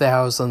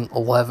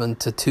 2011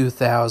 to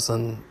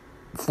 2000,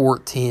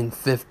 14,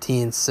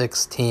 15,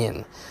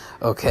 16.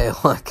 Okay,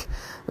 like,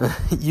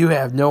 you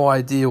have no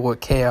idea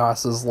what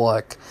chaos is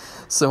like.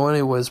 So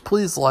anyways,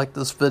 please like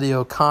this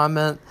video,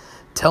 comment,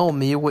 tell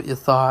me what you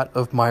thought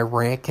of my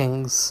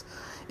rankings,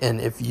 and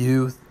if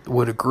you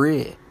would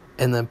agree.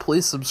 And then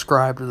please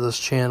subscribe to this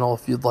channel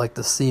if you'd like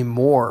to see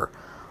more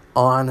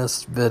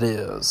honest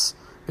videos.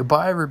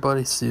 Goodbye,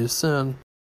 everybody. See you soon.